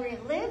 You know,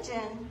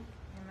 religion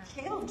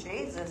killed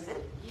Jesus.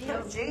 It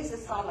killed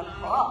Jesus on the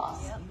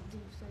cross.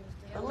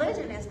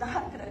 Religion is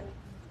not going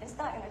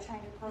to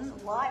change a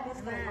person's life.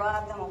 It's going to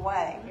drive them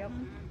away.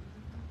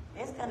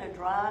 It's going to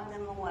drive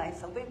them away.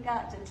 So we've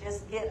got to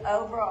just get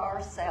over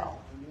ourselves.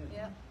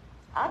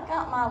 I've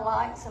got my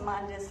likes and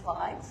my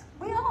dislikes.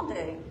 We all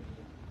do.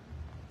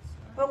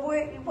 But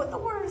what the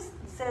Word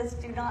says,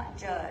 do not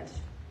judge.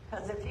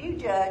 Because if you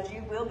judge,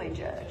 you will be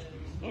judged.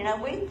 You know,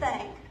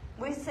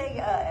 we see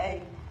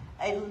a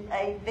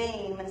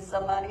beam in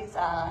somebody's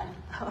eye,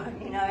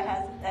 you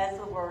know, as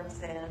the Word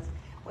says.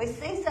 We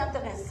see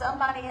something in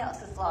somebody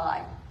else's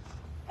life,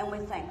 and we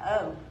think,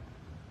 oh,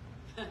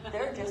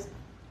 they're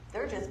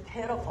just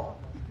pitiful.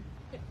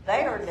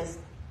 They are just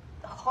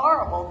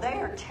horrible. They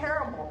are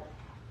terrible.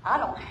 I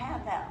don't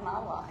have that in my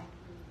life.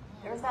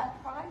 There's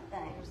that pride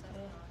thing.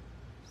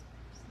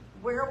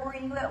 Where were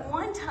you at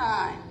one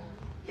time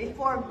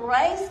before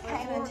grace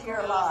came into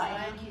your life?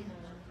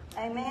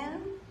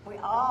 Amen? We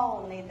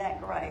all need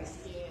that grace.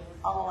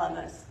 All of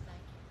us.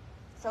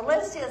 So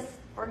let's just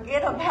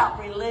forget about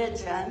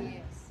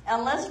religion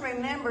and let's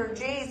remember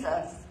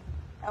Jesus.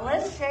 And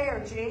let's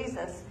share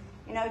Jesus.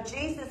 You know,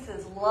 Jesus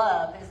is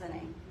love, isn't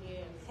he?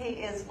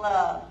 He is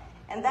love.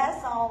 And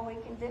that's all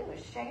we can do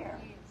is share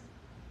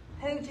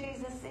who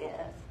Jesus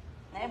is.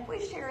 And if we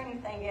share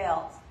anything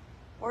else,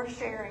 we're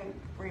sharing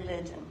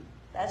religion.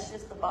 That's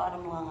just the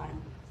bottom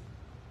line.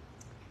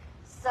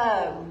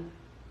 So,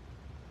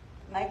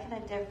 making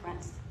a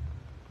difference.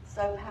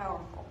 So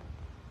powerful.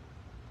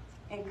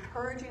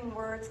 Encouraging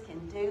words can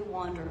do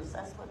wonders.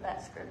 That's what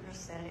that scripture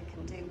said. It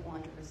can do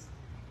wonders.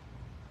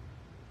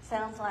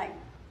 Sounds like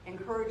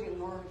encouraging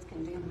words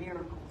can do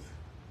miracles.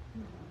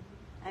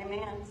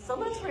 Amen. So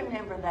let's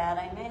remember that.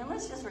 Amen.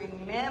 Let's just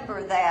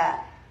remember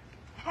that.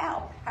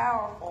 How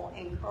powerful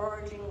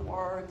encouraging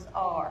words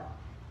are.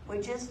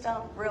 We just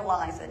don't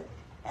realize it.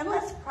 And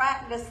let's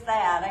practice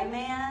that.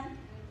 Amen.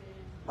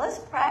 Let's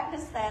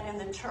practice that in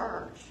the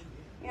church.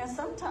 You know,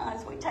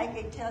 sometimes we take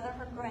each other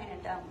for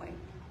granted, don't we?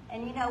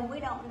 And, you know, we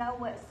don't know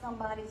what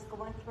somebody's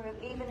going through,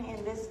 even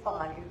in this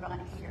body right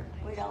here.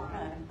 We don't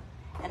know.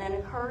 And an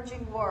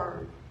encouraging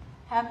word,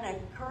 having an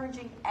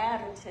encouraging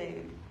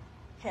attitude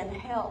can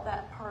help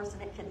that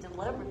person. It can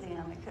deliver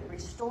them. It could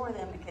restore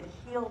them. It could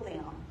heal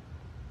them.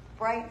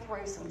 Break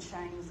through some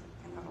chains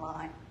in their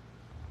life.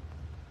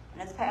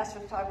 And as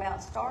pastors talk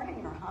about starting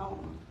your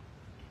home,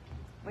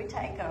 we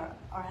take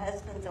our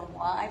husbands and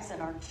wives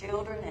and our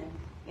children and,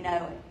 you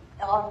know,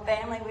 our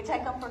family, we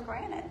take them for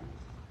granted.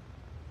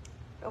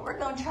 But we're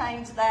going to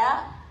change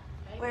that.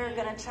 Amen. We're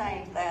going to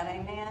change that.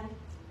 Amen.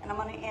 And I'm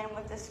going to end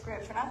with this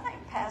scripture. And I think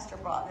Pastor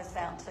brought this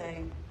out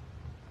too.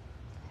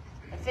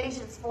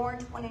 Ephesians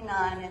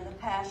 4:29 in the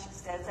Passion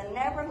says, and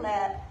never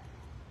let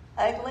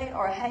ugly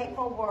or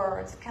hateful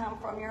words come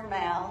from your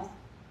mouth.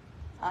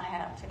 I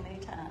have too many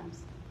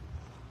times.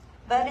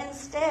 But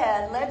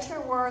instead, let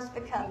your words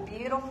become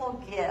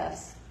beautiful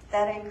gifts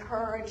that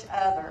encourage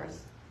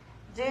others.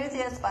 Do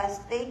this by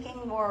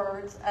speaking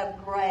words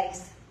of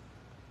grace.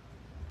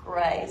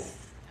 Grace.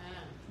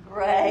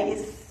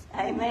 Grace.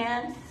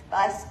 Amen.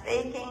 By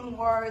speaking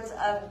words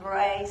of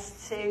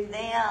grace to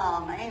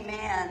them.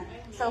 Amen.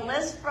 So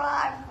let's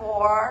strive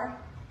for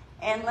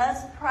and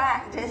let's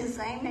practice,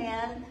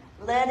 amen,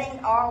 letting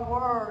our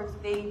words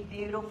be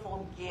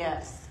beautiful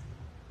gifts.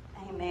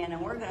 Amen.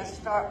 And we're going to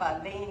start by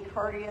being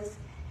courteous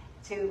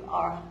in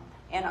our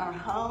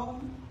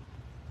home,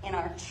 in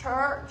our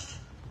church.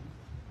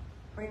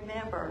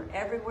 Remember,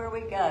 everywhere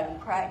we go,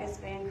 practice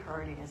being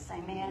courteous.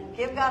 Amen.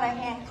 Give God a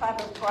hand clap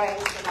of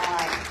praise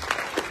tonight.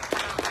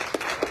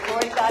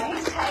 Glory to God.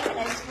 He's taken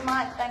us, you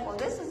might think, well,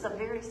 this is a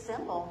very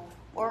simple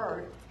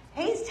word.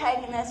 He's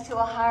taken us to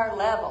a higher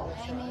level.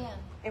 Amen.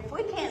 If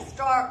we can't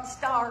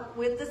start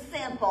with the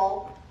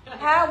simple,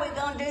 how are we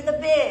going to do the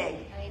big?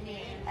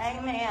 Amen.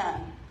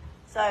 Amen.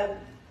 So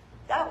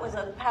that was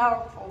a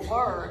powerful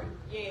word.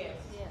 Yes.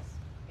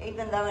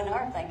 Even though in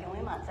our thinking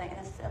we might think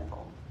it's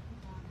simple.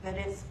 But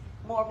it's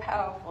more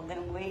powerful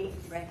than we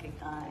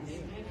recognize.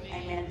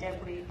 Amen.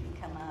 Deborah, you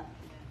can come up.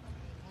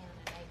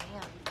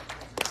 Amen.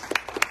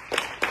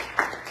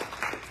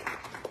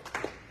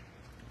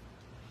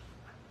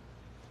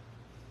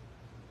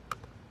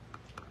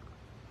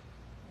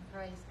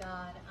 Praise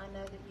God. I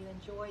know that you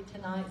enjoyed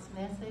tonight's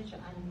message.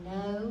 I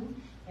know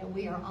that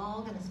we are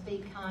all going to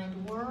speak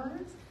kind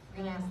words.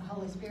 We're going to ask the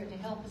Holy Spirit to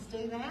help us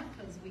do that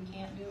because we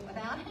can't do it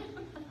without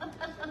Him.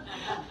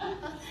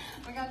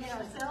 We're going to get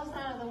ourselves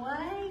out of the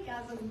way.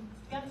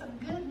 Got some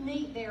good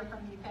meat there from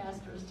you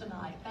pastors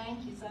tonight.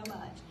 Thank you so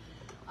much.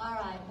 All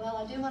right. Well,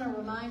 I do want to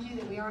remind you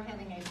that we are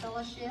having a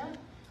fellowship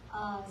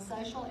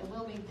social. It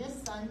will be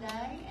this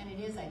Sunday, and it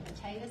is a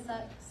potato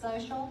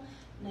social.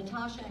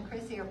 Natasha and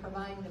Chrissy are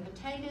providing the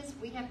potatoes.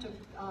 We have to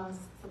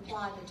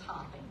supply the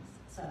toppings.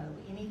 So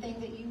anything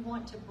that you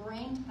want to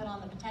bring to put on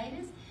the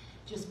potatoes,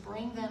 just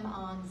bring them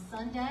on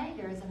Sunday.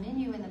 There is a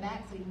menu in the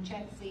back so you can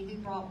check to see who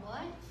brought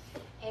what.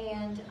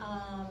 And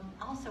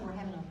also we're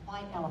having a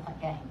white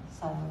elephant game.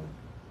 So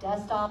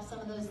Dust off some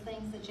of those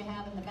things that you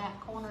have in the back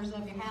corners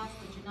of your house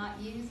that you're not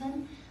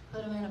using.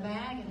 Put them in a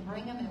bag and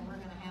bring them, and we're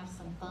going to have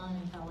some fun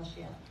and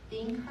fellowship.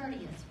 Being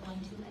courteous one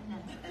to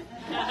another.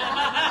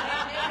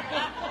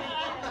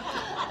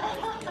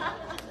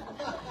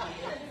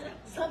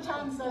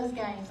 Sometimes those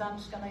games, I'm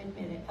just going to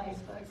admit it,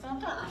 Facebook,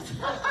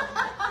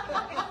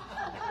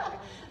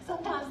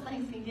 sometimes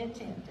things can get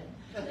tempting.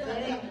 But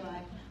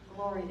anyway,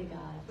 glory to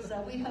God.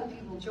 So we hope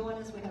you will join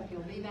us. We hope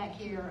you'll be back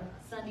here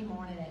Sunday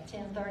morning at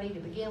 10:30 to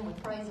begin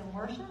with praise and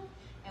worship.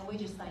 And we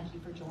just thank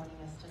you for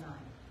joining us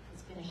tonight.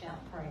 Let's finish out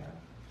in prayer.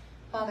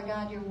 Father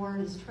God, your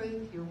word is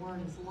truth. Your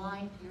word is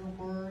life. Your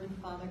word,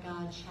 Father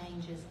God,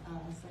 changes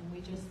us. And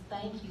we just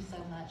thank you so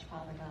much,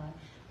 Father God.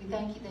 We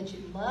thank you that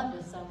you loved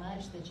us so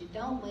much, that you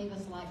don't leave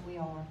us like we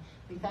are.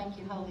 We thank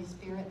you, Holy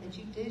Spirit, that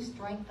you do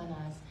strengthen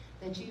us,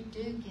 that you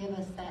do give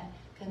us that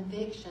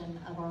conviction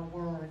of our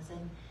words.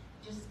 And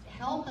just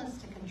help us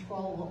to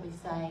control what we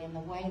say and the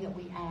way that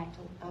we act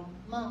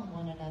among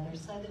one another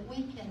so that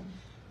we can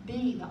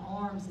be the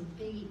arms and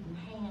feet and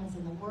hands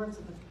and the words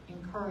of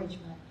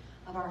encouragement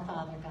of our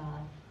Father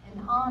God,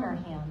 and honor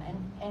him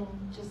and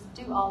just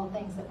do all the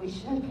things that we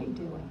should be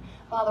doing.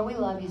 Father, we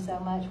love you so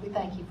much. We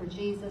thank you for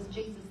Jesus.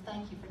 Jesus,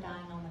 thank you for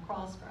dying on the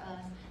cross for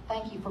us.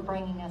 Thank you for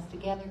bringing us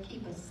together.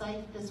 Keep us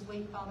safe this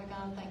week, Father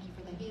God. Thank you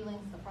for the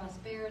healings, the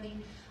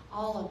prosperity,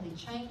 all of the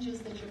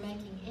changes that you're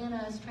making in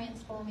us,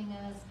 transforming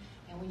us.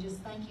 And we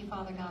just thank you,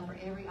 Father God, for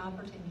every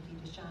opportunity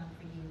to shine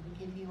for you.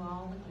 We give you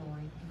all the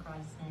glory in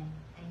Christ's name.